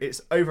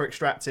 It's over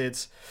extracted.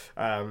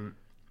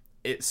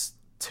 It's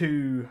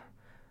too...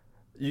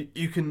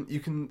 You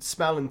can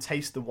smell and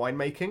taste the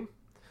winemaking.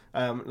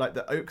 Like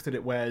the oak that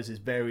it wears is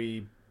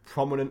very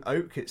prominent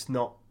oak. It's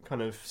not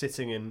kind of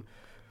sitting in...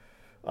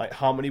 like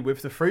harmony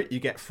with the fruit. You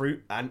get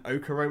fruit and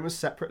oak aromas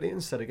separately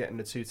instead of getting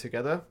the two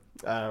together,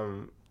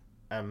 and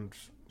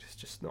it's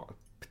just not a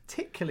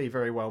particularly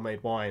very well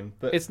made wine.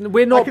 But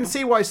I can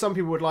see why some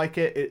people would like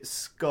it.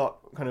 It's got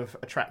kind of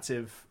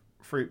attractive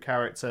fruit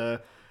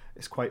character.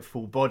 It's quite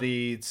full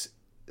bodied.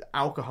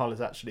 Alcohol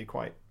is actually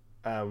quite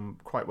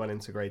well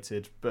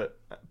integrated. But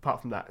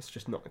apart from that, it's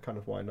just not the kind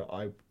of wine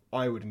that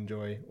I would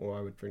enjoy or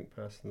I would drink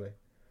personally.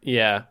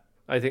 Yeah,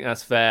 I think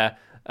that's fair.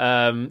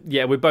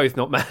 We're both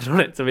not mad on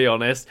it, to be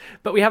honest.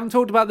 But we haven't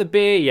talked about the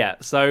beer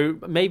yet, so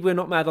maybe we're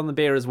not mad on the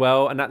beer as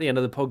well. And at the end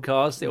of the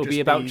podcast, it'll be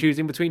about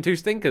choosing between two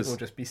stinkers. We'll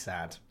just be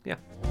sad. Yeah.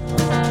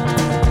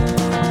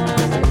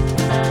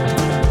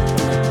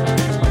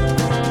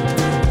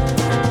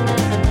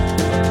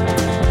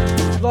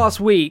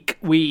 Last week,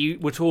 we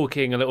were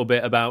talking a little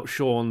bit about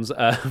Sean's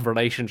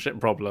relationship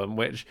problem,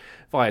 which,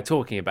 via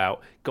talking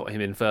about, got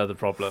him in further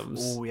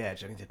problems. Oh, yeah,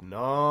 Jenny did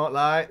not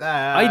like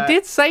that. I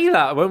did say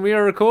that when we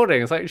were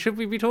recording. It's like, should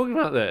we be talking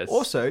about this?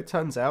 Also, it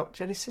turns out,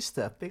 Jenny's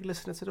sister, big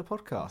listener to the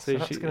podcast. So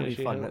that's going to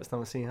be fun next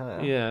time I see her.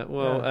 Yeah,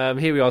 well,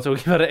 here we are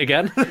talking about it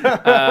again.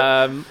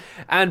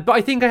 But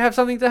I think I have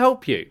something to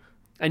help you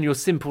and your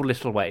simple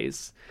little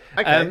ways.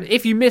 Okay.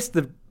 If you missed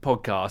the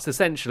podcast,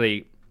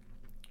 essentially...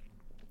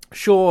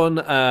 Sean,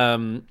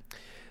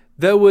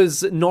 there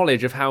was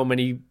knowledge of how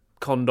many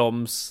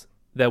condoms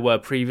there were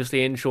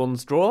previously in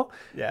Sean's drawer.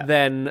 Yeah.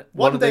 Then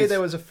one day there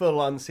was a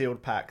full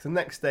unsealed pack. The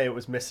next day it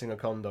was missing a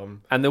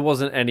condom. And there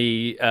wasn't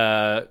any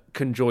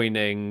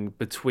conjoining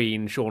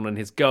between Sean and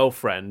his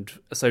girlfriend.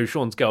 So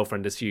Sean's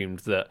girlfriend assumed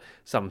that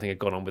something had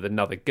gone on with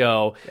another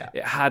girl. Yeah.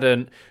 It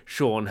hadn't.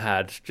 Sean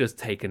had just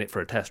taken it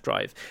for a test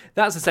drive.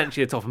 That's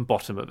essentially the top and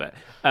bottom of it.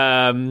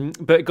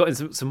 But it got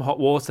in some hot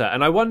water.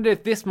 And I wonder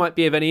if this might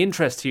be of any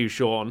interest to you,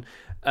 Sean.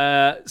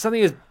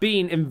 Something has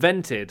been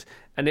invented,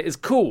 and it is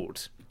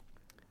called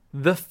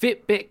the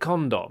FitBit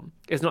condom.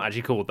 It's not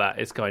actually called that.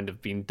 It's kind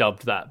of been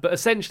dubbed that. But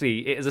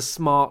essentially, it is a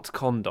smart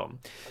condom.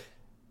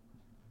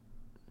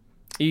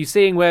 Are you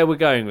seeing where we're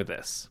going with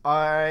this?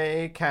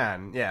 I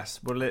can, yes.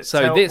 Will it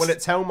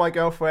tell my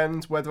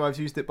girlfriend whether I've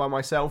used it by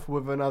myself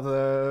or with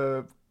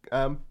another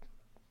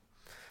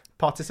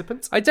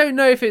participant? I don't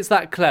know if it's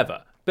that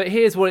clever, but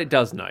here's what it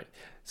does know.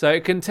 So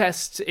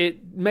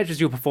it measures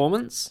your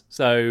performance,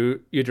 so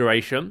your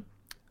duration,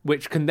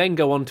 which can then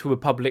go on to a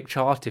public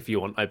chart if you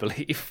want, I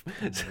believe.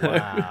 So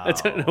Wow. I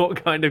don't know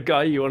what kind of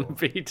guy you want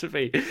to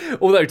be.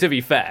 Although, to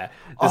be fair,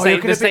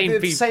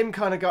 the same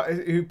kind of guy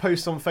who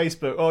posts on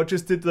Facebook,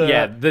 just did the...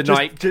 Yeah, the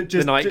Nike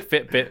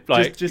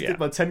Fitbit. Did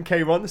my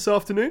 10k run this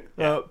afternoon.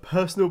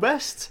 Personal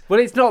best. Well,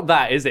 it's not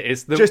that, is it?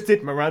 It's Just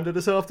did Miranda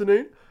this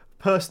afternoon.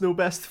 Personal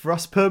best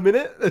thrust per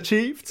minute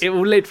achieved. It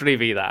will literally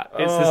be that.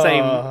 It's the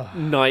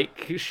same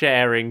Nike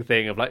sharing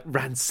thing of like,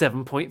 ran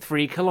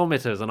 7.3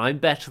 kilometers and I'm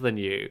better than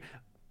you.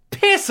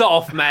 Piss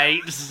off,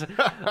 mate.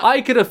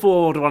 I could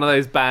afford one of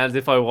those bands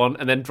if I want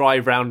and then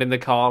drive round in the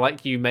car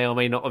like you may or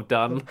may not have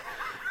done.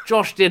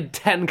 Josh did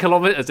 10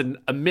 kilometers in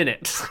a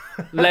minute.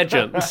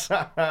 Legend.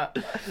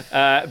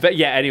 But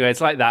yeah, anyway, it's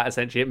like that,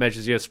 essentially. It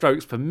measures your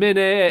strokes per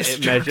minute.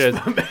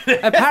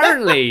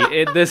 Apparently,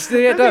 it does.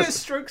 It's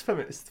strokes per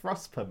minute. It's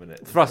thrusts per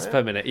minute. Thrust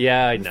per minute.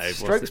 Yeah, I know.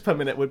 Strokes per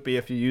minute would be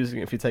if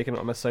you're taking it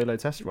on a solo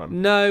test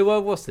run. No,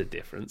 well, what's the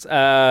difference?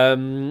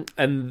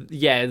 And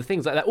yeah, the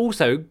things like that.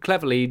 Also,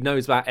 cleverly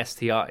knows about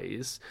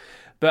STIs.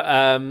 But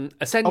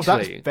essentially... Oh,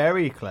 that's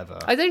very clever.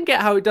 I don't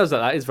get how it does that.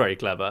 That is very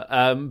clever.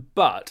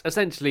 But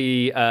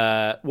essentially,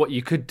 what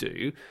you could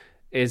do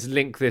is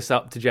link this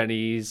up to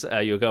Jenny's,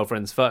 your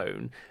girlfriend's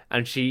phone,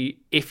 and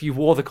if you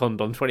wore the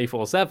condom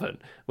 24/7,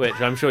 which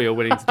I'm sure you're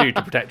willing to do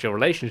to protect your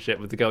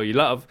relationship with the girl you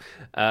love,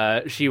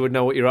 she would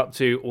know what you're up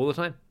to all the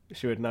time.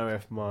 She would know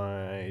if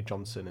my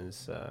Johnson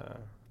is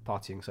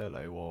partying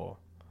solo or...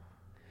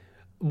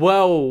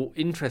 Well,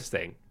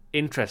 interesting.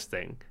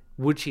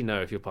 Would she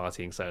know if you're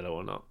partying solo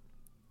or not?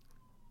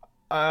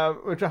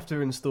 We'd have to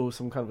install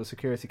some kind of a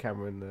security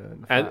camera in the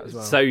flat as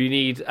well. So you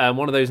need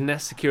one of those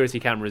Nest security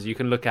cameras you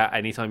can look at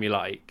anytime you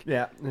like.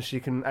 Yeah, and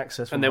she can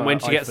access. And then when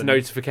she gets a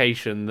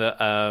notification that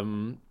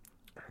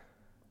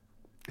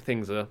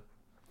things are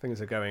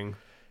going,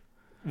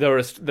 there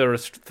are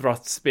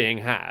thrusts being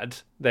had,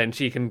 then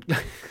she can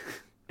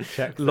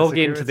check log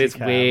into this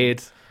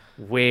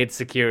weird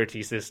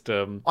security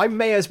system. I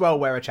may as well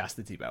wear a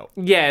chastity belt.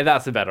 Yeah,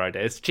 that's a better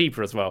idea. It's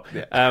cheaper as well.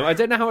 Yeah. I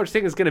don't know how much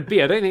thing is going to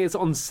be. I don't think it's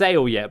on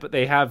sale yet, but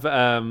they have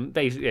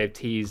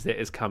teased it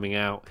as coming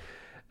out.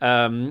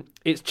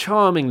 It's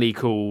charmingly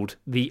called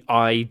the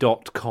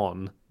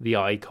i.con, the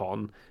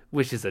icon,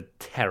 which is a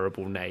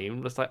terrible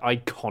name. It's like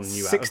icon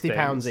you out of things.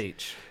 £60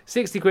 each.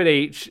 60 quid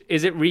each.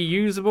 Is it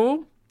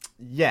reusable?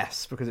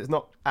 Yes, because it's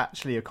not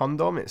actually a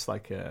condom. It's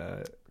like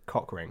a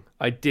cock ring.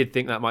 I did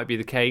think that might be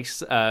the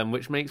case,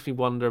 which makes me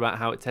wonder about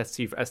how it tests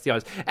you for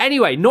STIs.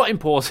 Anyway, not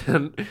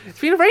important. It's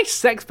been a very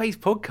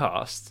sex-based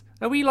podcast.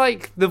 Are we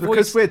like the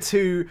voice?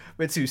 Because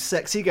we're two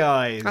sexy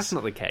guys. That's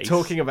not the case.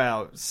 Talking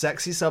about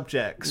sexy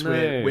subjects. No.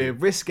 We're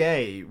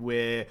risque.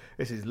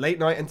 This is late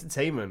night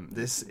entertainment.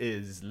 This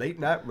is late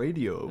night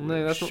radio.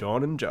 No, that's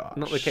Sean and Josh.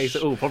 Not the case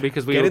at all. Probably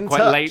because we Get are in quite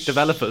touch. late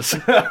developers.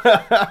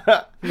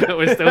 That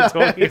we're still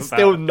talking It's about.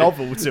 still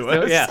novel to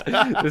us. Yeah,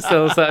 there's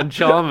still a certain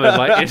charm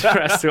and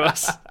interest to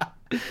us.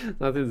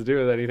 Nothing to do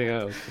with anything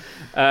else.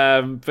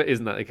 But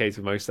isn't that the case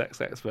with most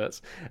sex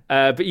experts?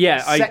 But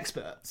yeah,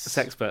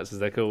 sexperts as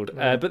they're called.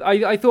 But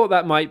I thought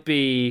that might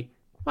be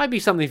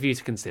something for you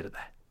to consider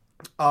there.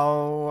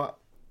 I'll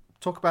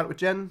talk about it with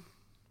Jen.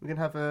 We can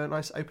have a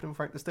nice open and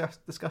frank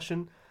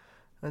discussion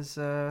as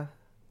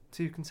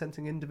two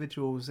consenting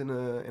individuals in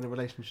a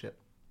relationship.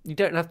 You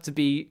don't have to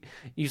be...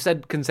 You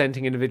said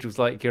consenting individuals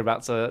like you're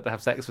about to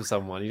have sex with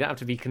someone. You don't have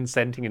to be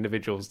consenting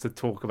individuals to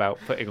talk about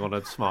putting on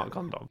a smart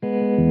condom.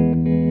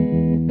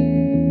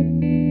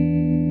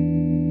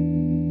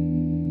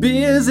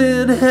 Beers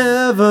in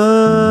heaven.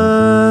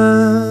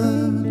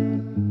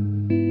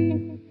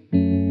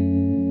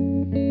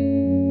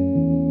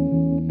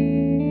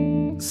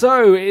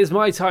 So it is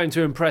my time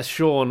to impress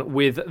Sean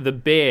with the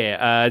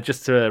beer.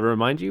 Just to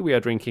remind you, we are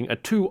drinking a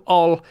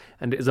 2-Ol,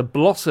 and it is a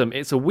Blossom.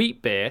 It's a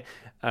wheat beer,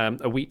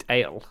 a wheat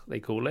ale, they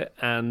call it.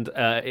 And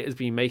it has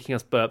been making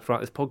us burp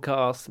throughout this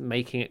podcast,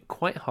 making it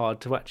quite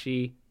hard to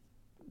actually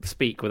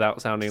speak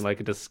without sounding like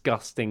a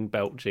disgusting,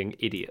 belching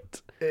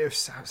idiot. It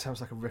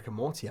sounds like a Rick and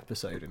Morty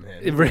episode in here.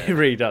 It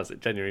really does.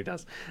 It genuinely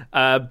does.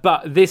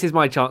 But this is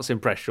my chance to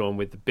impress Sean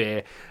with the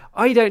beer.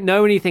 I don't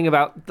know anything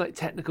about like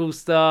technical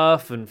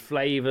stuff and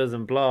flavours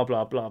and blah,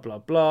 blah, blah, blah,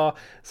 blah.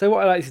 So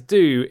what I like to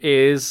do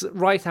is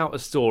write out a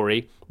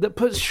story that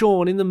puts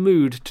Sean in the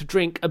mood to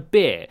drink a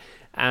beer.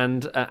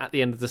 And at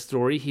the end of the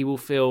story, he will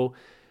feel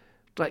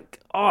like,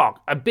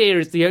 a beer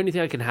is the only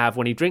thing I can have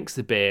when he drinks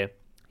the beer.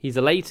 He's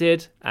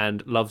elated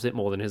and loves it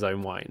more than his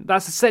own wine.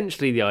 That's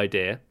essentially the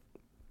idea.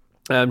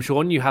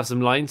 Sean, you have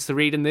some lines to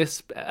read in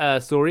this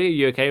story. Are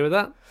you okay with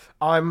that?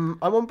 I'm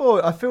on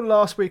board. I feel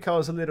last week I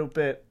was a little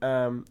bit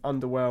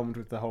underwhelmed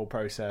with the whole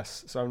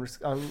process, so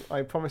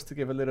I promise to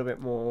give a little bit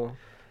more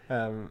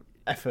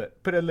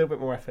effort. Put a little bit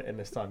more effort in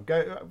this time.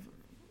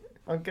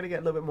 I'm going to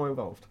get a little bit more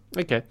involved.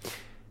 Okay.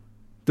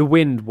 The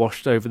wind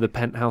washed over the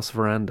penthouse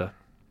veranda.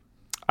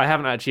 I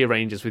haven't actually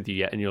arranged this with you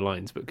yet in your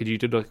lines, but could you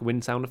do like a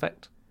wind sound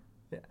effect?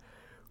 Yeah.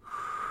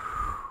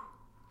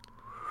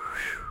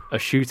 A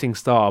shooting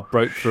star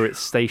broke through its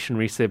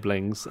stationary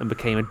siblings and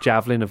became a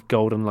javelin of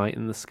golden light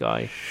in the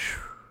sky.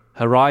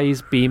 Her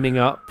eyes beaming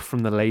up from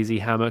the lazy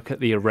hammock at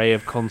the array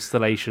of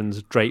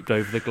constellations draped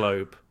over the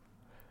globe.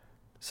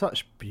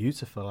 Such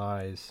beautiful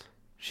eyes.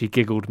 She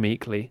giggled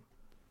meekly.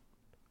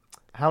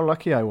 How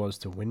lucky I was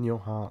to win your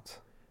heart.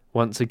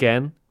 Once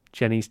again,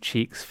 Jenny's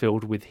cheeks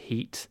filled with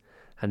heat,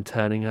 and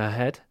turning her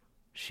head,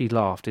 she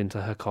laughed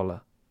into her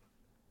collar.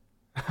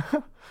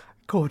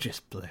 Gorgeous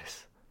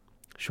bliss,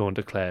 Sean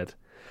declared,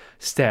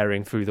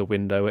 staring through the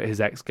window at his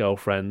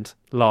ex-girlfriend,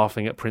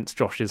 laughing at Prince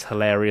Josh's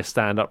hilarious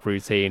stand-up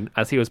routine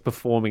as he was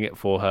performing it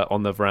for her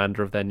on the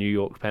veranda of their New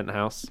York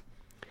penthouse.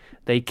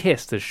 They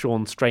kissed as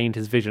Sean strained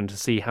his vision to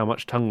see how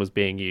much tongue was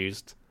being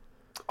used.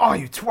 Oh,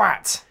 you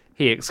twat!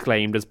 He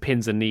exclaimed as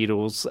pins and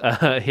needles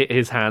hit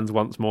his hands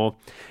once more.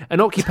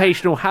 An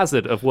occupational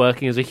hazard of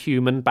working as a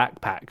human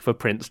backpack for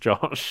Prince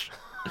Josh.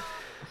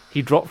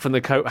 He dropped from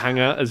the coat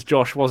hanger as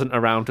Josh wasn't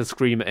around to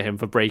scream at him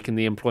for breaking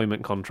the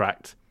employment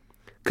contract.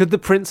 Could the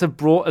prince have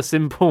brought a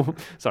simple...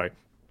 Sorry.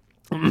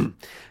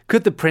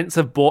 Could the prince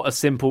have bought a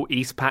simple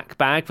Eastpak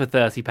bag for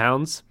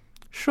 £30?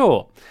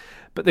 Sure.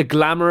 But the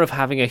glamour of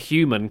having a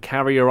human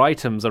carry your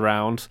items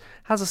around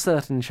has a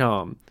certain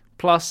charm.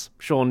 Plus,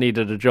 Sean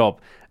needed a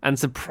job, and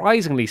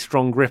surprisingly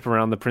strong grip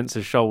around the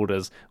prince's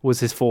shoulders was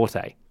his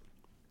forte.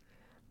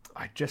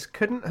 I just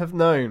couldn't have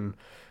known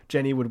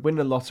Jenny would win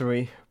the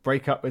lottery,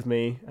 break up with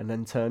me, and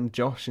then turn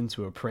Josh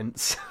into a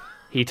prince.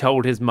 He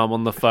told his mum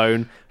on the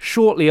phone,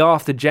 shortly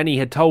after Jenny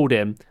had told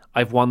him,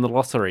 I've won the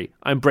lottery,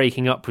 I'm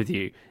breaking up with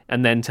you,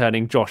 and then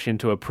turning Josh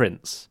into a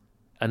prince.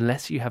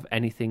 Unless you have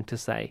anything to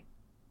say.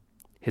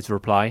 His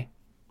reply?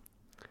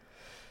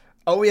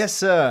 Oh yes,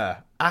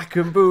 sir. I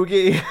can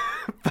boogie,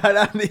 but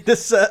I need a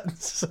certain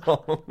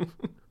song.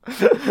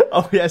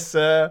 Oh yes,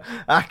 sir.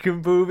 I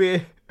can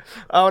boogie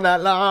all night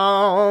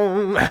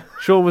long.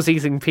 Sean was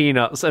eating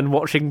peanuts and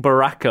watching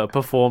Baraka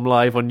perform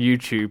live on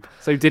YouTube,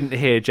 so didn't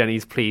hear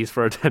Jenny's pleas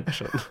for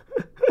attention.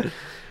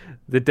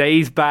 The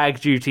day's bag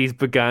duties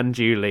began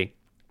duly.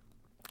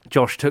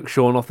 Josh took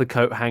Sean off the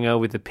coat hanger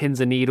with the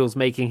pins and needles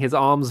making his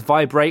arms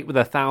vibrate with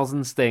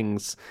 1,000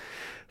 stings.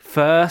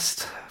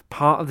 First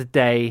part of the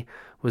day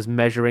was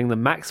measuring the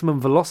maximum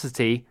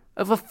velocity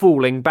of a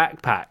falling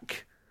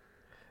backpack.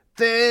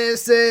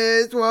 This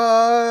is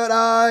what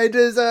I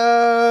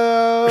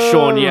deserve.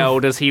 Sean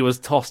yelled as he was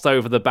tossed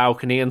over the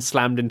balcony and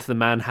slammed into the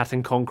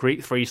Manhattan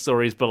concrete 3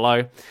 stories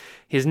below,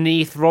 his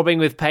knee throbbing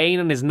with pain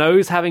and his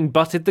nose having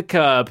butted the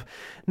curb.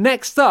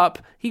 Next up,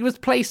 he was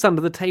placed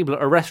under the table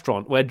at a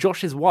restaurant where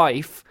Josh's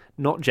wife,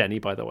 not Jenny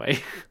by the way,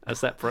 a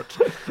separate,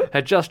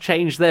 had just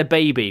changed their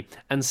baby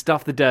and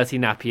stuffed the dirty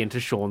nappy into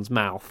Sean's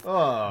mouth.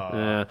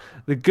 The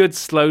goods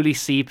slowly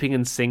seeping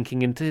and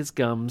sinking into his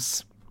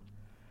gums.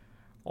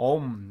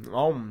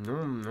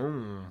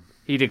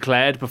 He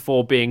declared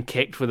before being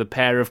kicked with a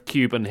pair of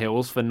Cuban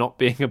heels for not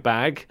being a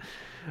bag.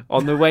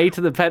 On the way back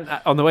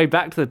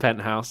to the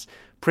penthouse,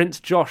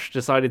 Prince Josh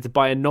decided to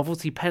buy a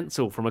novelty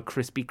pencil from a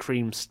Krispy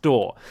Kreme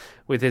store.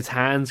 With his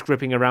hands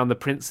gripping around the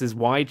prince's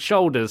wide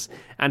shoulders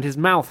and his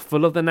mouth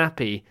full of the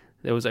nappy,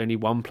 there was only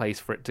one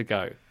place for it to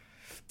go.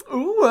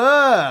 Ooh,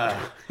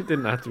 It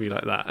didn't have to be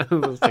like that. I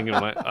was thinking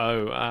like,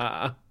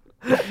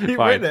 You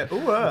fine. win it.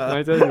 Ooh,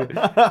 I do.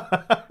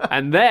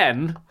 And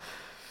then,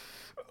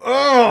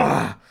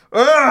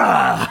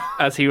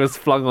 as he was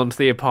flung onto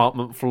the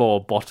apartment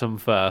floor, bottom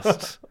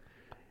first,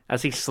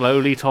 as he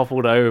slowly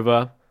toppled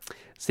over,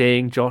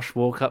 seeing Josh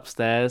walk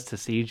upstairs to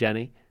see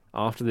Jenny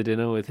after the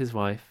dinner with his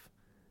wife,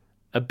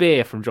 a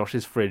beer from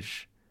Josh's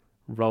fridge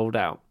rolled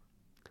out,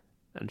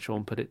 and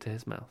Sean put it to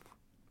his mouth.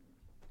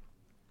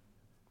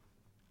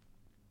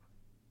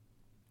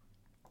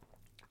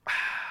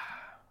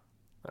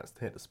 That's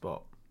hit the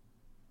spot.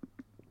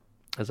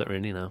 Is that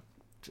really now?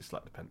 Just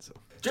like the pencil.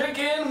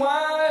 Drinking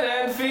wine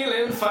and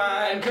feeling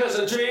fine, 'cause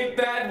I drink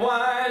that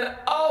wine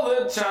all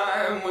the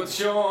time with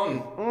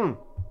Sean.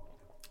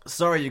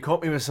 Sorry, you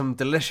caught me with some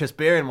delicious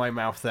beer in my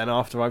mouth then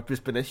after I've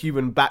just been a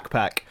human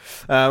backpack.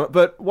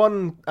 But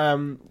one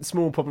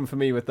small problem for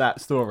me with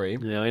that story.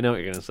 Yeah, I know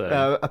what you're going to say.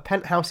 A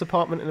penthouse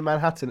apartment in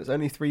Manhattan, it's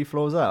only 3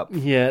 floors up.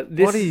 Yeah.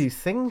 What are you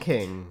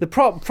thinking? The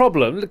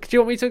problem, look, do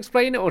you want me to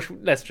explain it, or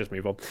let's just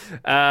move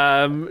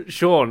on?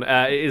 Sean,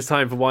 it is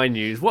time for wine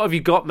news. What have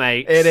you got,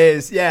 mate? It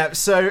is, yeah.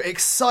 So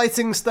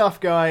exciting stuff,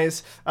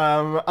 guys.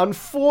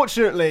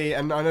 Unfortunately,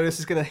 and I know this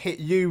is going to hit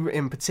you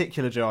in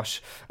particular,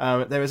 Josh,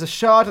 there is a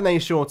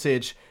Chardonnay shortage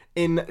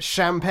in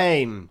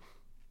Champagne.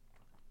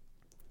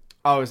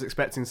 I was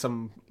expecting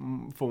some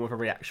form of a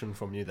reaction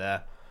from you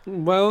there.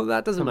 Well,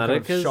 that doesn't matter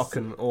because shock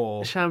and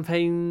awe.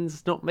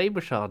 Champagne's not made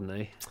with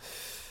Chardonnay.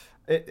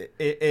 It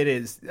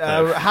is.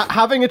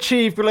 Having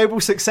achieved global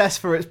success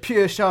for its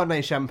pure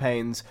Chardonnay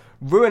champagnes,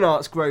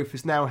 Ruinart's growth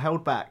is now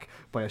held back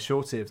by a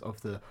shortage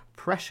of the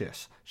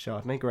precious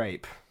Chardonnay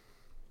grape.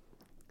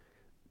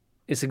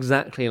 It's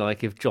exactly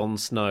like if Jon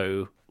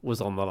Snow was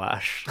on the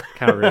lash.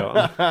 Carry on.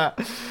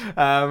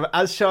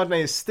 As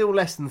Chardonnay is still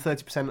less than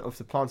 30% of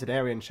the planted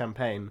area in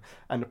Champagne,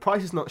 and the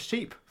price is not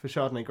cheap for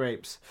Chardonnay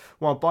grapes,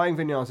 while buying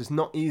vineyards is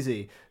not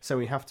easy, so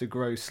we have to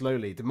grow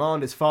slowly.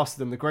 Demand is faster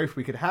than the growth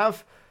we could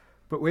have,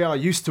 but we are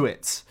used to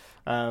it.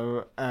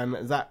 And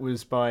that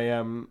was by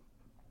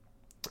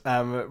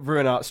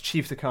Ruinart's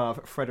chief de cave,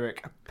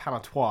 Frederic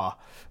Palatois,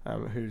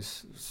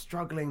 who's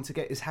struggling to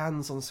get his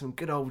hands on some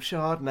good old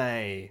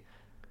Chardonnay.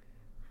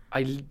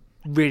 I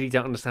really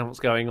don't understand what's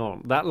going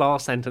on. That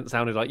last sentence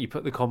sounded like you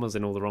put the commas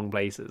in all the wrong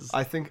places.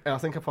 I think I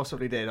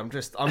possibly did.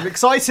 I'm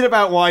excited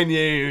about wine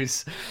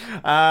news.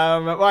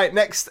 Right,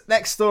 next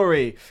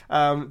story.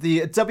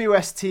 The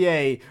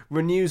WSTA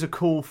renews a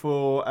call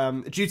for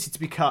duty to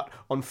be cut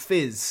on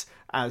fizz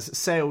as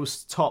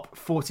sales top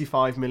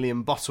 45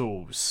 million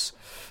bottles.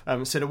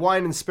 So the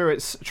Wine and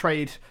Spirits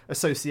Trade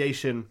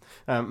Association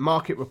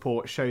market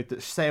report showed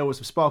that sales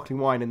of sparkling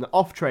wine in the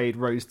off-trade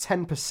rose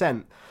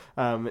 10%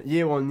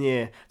 year on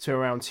year to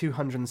around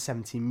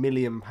 £270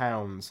 million,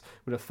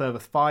 with a further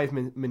 5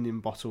 million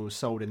bottles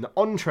sold in the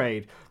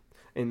on-trade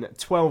in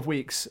 12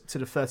 weeks to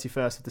the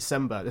 31st of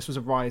December. This was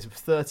a rise of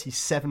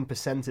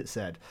 37%, it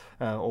said,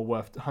 or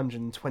worth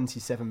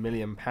 £127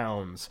 million.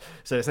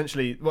 So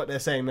essentially what they're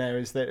saying there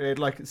is that they'd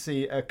like to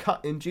see a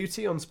cut in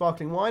duty on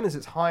sparkling wine as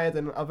it's higher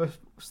than other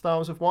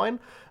styles of wine,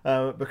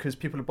 because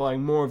people are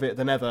buying more of it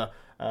than ever,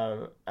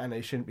 and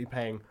they shouldn't be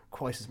paying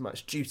quite as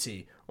much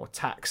duty or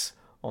tax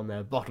on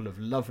their bottle of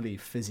lovely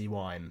fizzy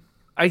wine.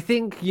 I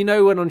think, you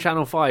know, when on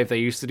Channel 5 they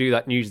used to do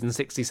that news in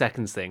 60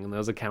 seconds thing and there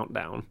was a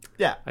countdown.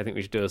 Yeah. I think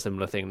we should do a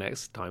similar thing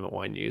next time at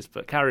Wine News,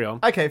 but carry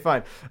on. Okay,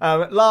 fine.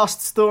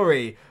 Last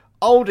story.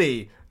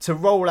 Aldi to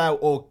roll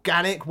out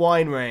organic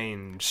wine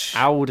range.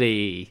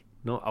 Aldi.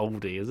 Not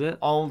Aldi, is it?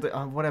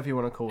 Aldi, whatever you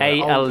want to call it.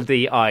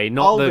 A-L-D-I,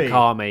 not Aldi. the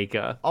car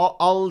maker.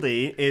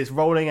 Aldi is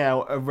rolling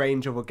out a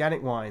range of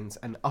organic wines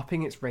and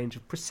upping its range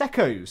of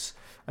Proseccos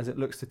as it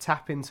looks to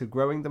tap into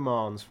growing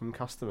demands from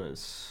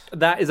customers.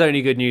 That is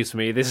only good news for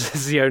me. This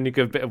is the only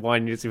good bit of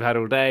wine news we've had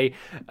all day.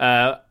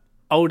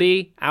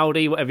 Aldi,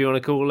 whatever you want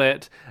to call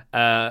it,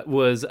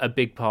 was a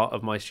big part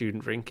of my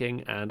student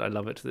drinking, and I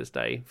love it to this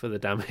day for the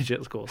damage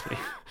it's caused me.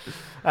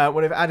 Well,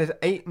 they've added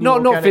 8 new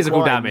Not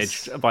physical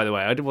wines. damage, by the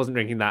way. I wasn't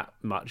drinking that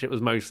much. It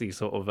was mostly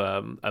sort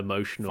of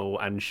emotional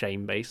and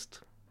shame-based.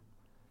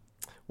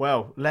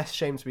 Well, less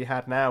shame to be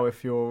had now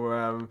if you're...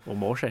 Or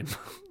more shame.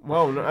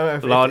 Well,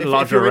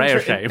 larger array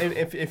of shame.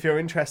 If you're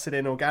interested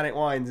in organic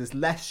wines, there's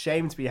less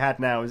shame to be had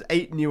now, as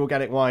 8 new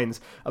organic wines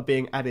are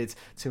being added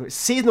to its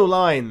seasonal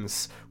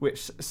lines,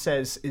 which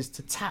says is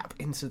to tap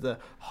into the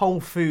Whole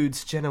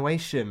Foods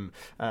generation,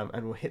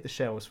 and will hit the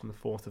shelves from the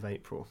 4th of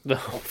April. The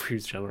Whole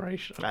Foods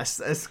generation. That's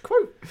a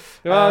quote.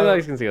 Well,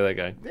 you can see where they're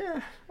going. Yeah,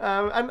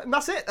 and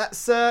that's it.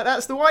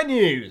 That's the wine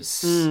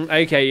news.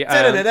 Okay.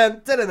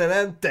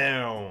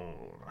 Down.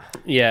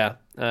 Yeah.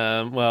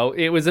 Well,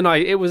 it was a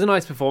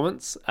nice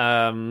performance.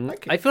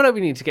 I feel like we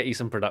need to get you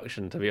some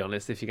production, to be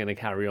honest, if you're going to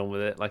carry on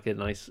with it, like a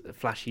nice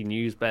flashy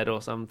news bed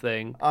or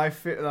something. I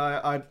feel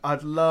like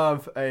I'd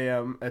love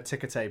a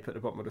ticker tape at the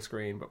bottom of the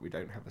screen, but we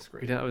don't have a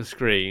screen. We don't have a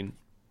screen.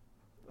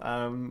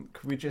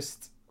 Could we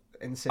just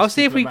insist? I'll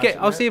see if we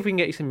can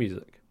get you some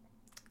music.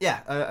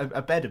 Yeah,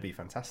 a bed would be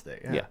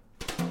fantastic. Yeah.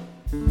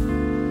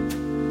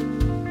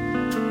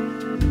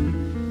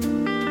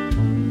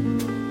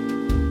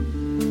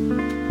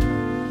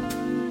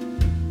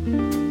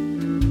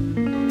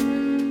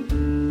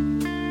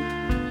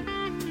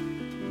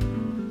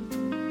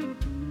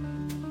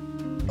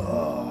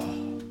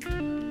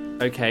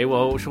 Okay,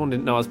 well, Sean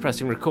didn't know I was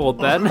pressing record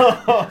then,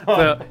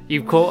 but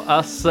you've caught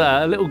us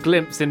a little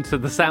glimpse into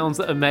the sounds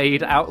that are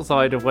made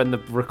outside of when the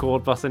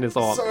record button is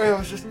on. Sorry, I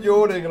was just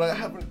yawning and I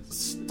haven't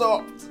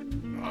stopped.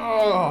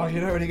 Oh, you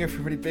know when you go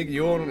for a really big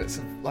yawn and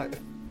it's like a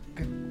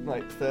good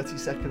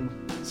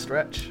 30-second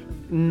stretch?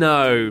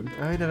 No,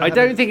 I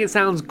don't think it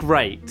sounds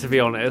great, to be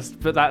honest.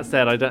 But that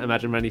said, I don't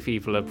imagine many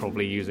people are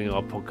probably using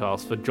our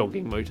podcast for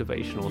jogging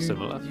motivation or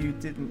similar. You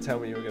didn't tell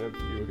me you were going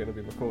to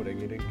be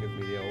recording. You didn't give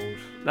me the old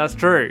That's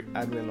true.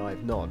 and a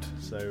live nod.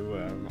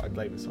 So I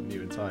blame this on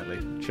you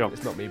entirely. Sure.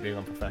 It's not me being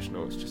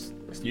unprofessional. It's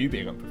you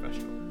being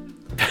unprofessional.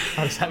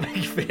 How does that make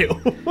you feel?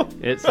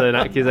 It's an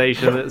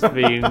accusation that's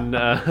been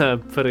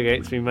put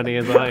against me many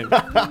a time.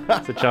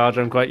 It's a charge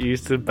I'm quite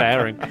used to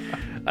bearing.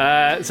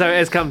 So it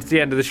has come to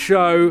the end of the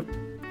show.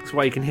 That's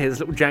why you can hear this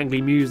little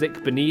jangly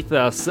music beneath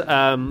us.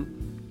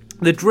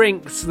 The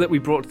drinks that we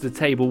brought to the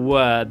table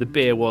were, the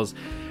beer was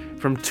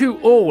from To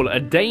All, a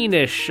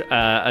Danish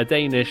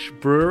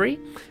brewery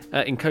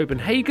in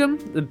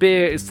Copenhagen. The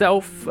beer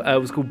itself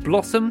was called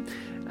Blossom,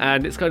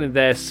 and it's kind of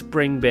their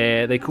spring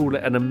beer. They call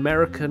it an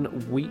American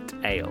wheat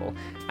ale,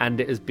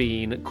 and it has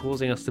been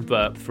causing us to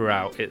burp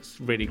throughout. It's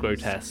really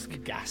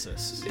grotesque.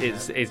 Gaseous.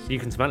 It's you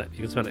can smell it.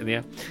 You can smell it in the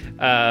air.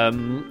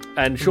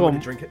 And Sean, you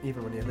drink it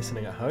even when you're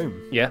listening at home.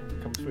 Yeah,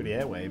 it comes through the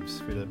airwaves,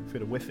 through the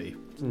Wi-Fi.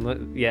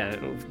 Yeah,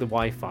 the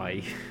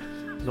Wi-Fi.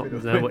 No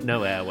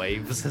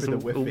airwaves. It's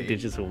all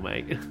digital,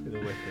 mate. With the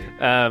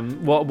Wi-Fi.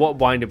 What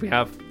wine did we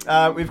have?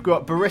 We've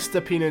got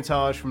Barista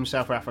Pinotage from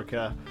South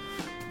Africa.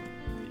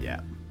 Yeah.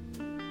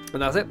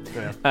 And that's it?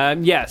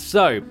 Yeah.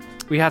 So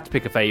we have to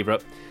pick a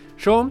favourite.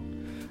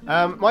 Sean?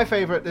 My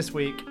favourite this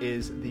week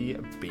is the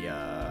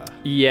beer.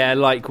 Yeah,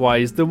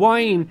 likewise. The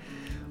wine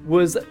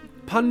was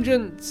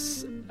pungent.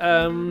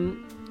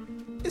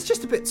 It's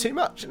just a bit too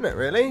much, isn't it,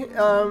 really?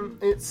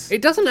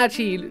 It doesn't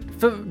actually,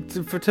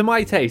 to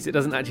my taste, it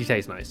doesn't actually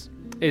taste nice.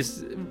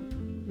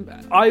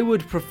 I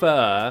would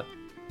prefer,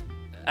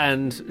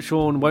 and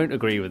Sean won't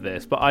agree with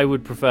this, but I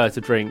would prefer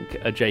to drink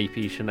a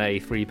JP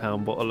Chenet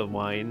 £3 bottle of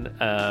wine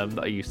that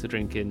I used to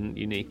drink in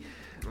uni.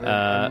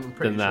 I'm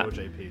pretty than sure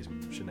that. JP's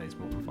Chenet's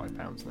more than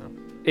 £5 now.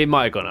 It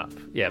might have gone up,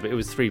 yeah, but it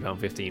was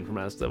 £3.15 from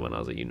Asda when I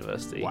was at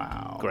university.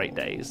 Wow. Great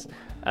days.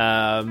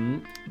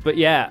 But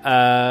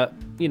yeah,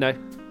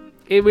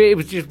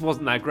 it just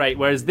wasn't that great.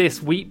 Whereas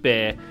this wheat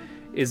beer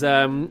is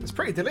it's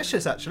pretty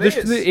delicious, actually.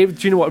 do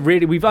you know what?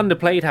 Really, we've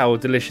underplayed how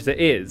delicious it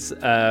is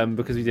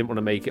because we didn't want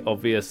to make it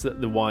obvious that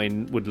the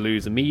wine would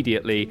lose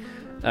immediately.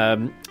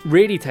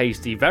 Really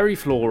tasty, very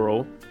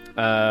floral.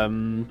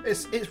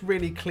 It's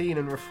really clean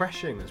and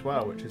refreshing as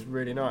well, which is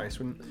really nice.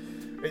 When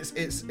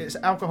its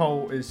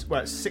alcohol is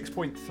it's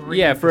 6.3%.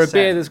 Yeah, for a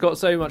beer that's got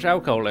so much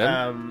alcohol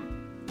in.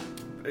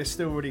 It's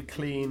still really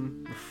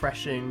clean,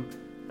 refreshing,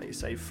 like you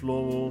say,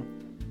 floral.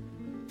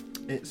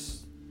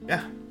 It's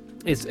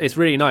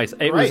really nice.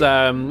 It was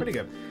pretty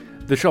good.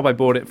 The shop I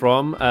bought it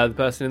from, the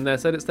person in there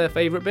said it's their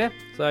favourite beer.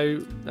 So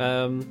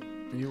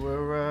you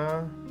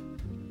were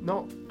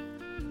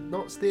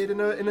not steered in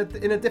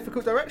a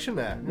difficult direction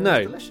there.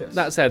 No, delicious.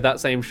 That said, that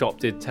same shop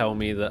did tell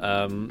me that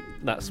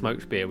that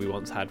smoked beer we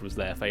once had was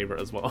their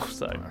favourite as well.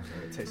 So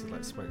it tasted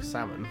like smoked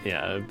salmon.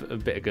 Yeah, a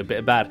bit of good, bit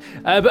of bad.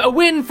 But a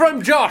win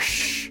from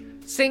Josh.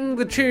 Sing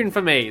the tune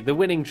for me, the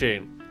winning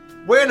tune.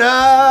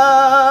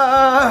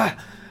 Winner.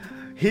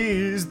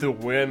 He's the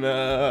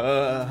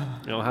winner.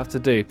 You'll have to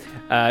do.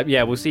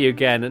 We'll see you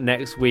again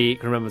next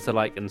week. Remember to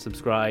like and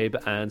subscribe,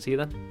 and see you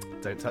then.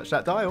 Don't touch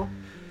that dial.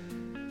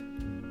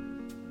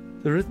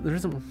 There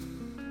isn't one.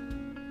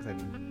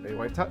 Then they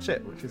won't touch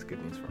it, which is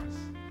good news for us.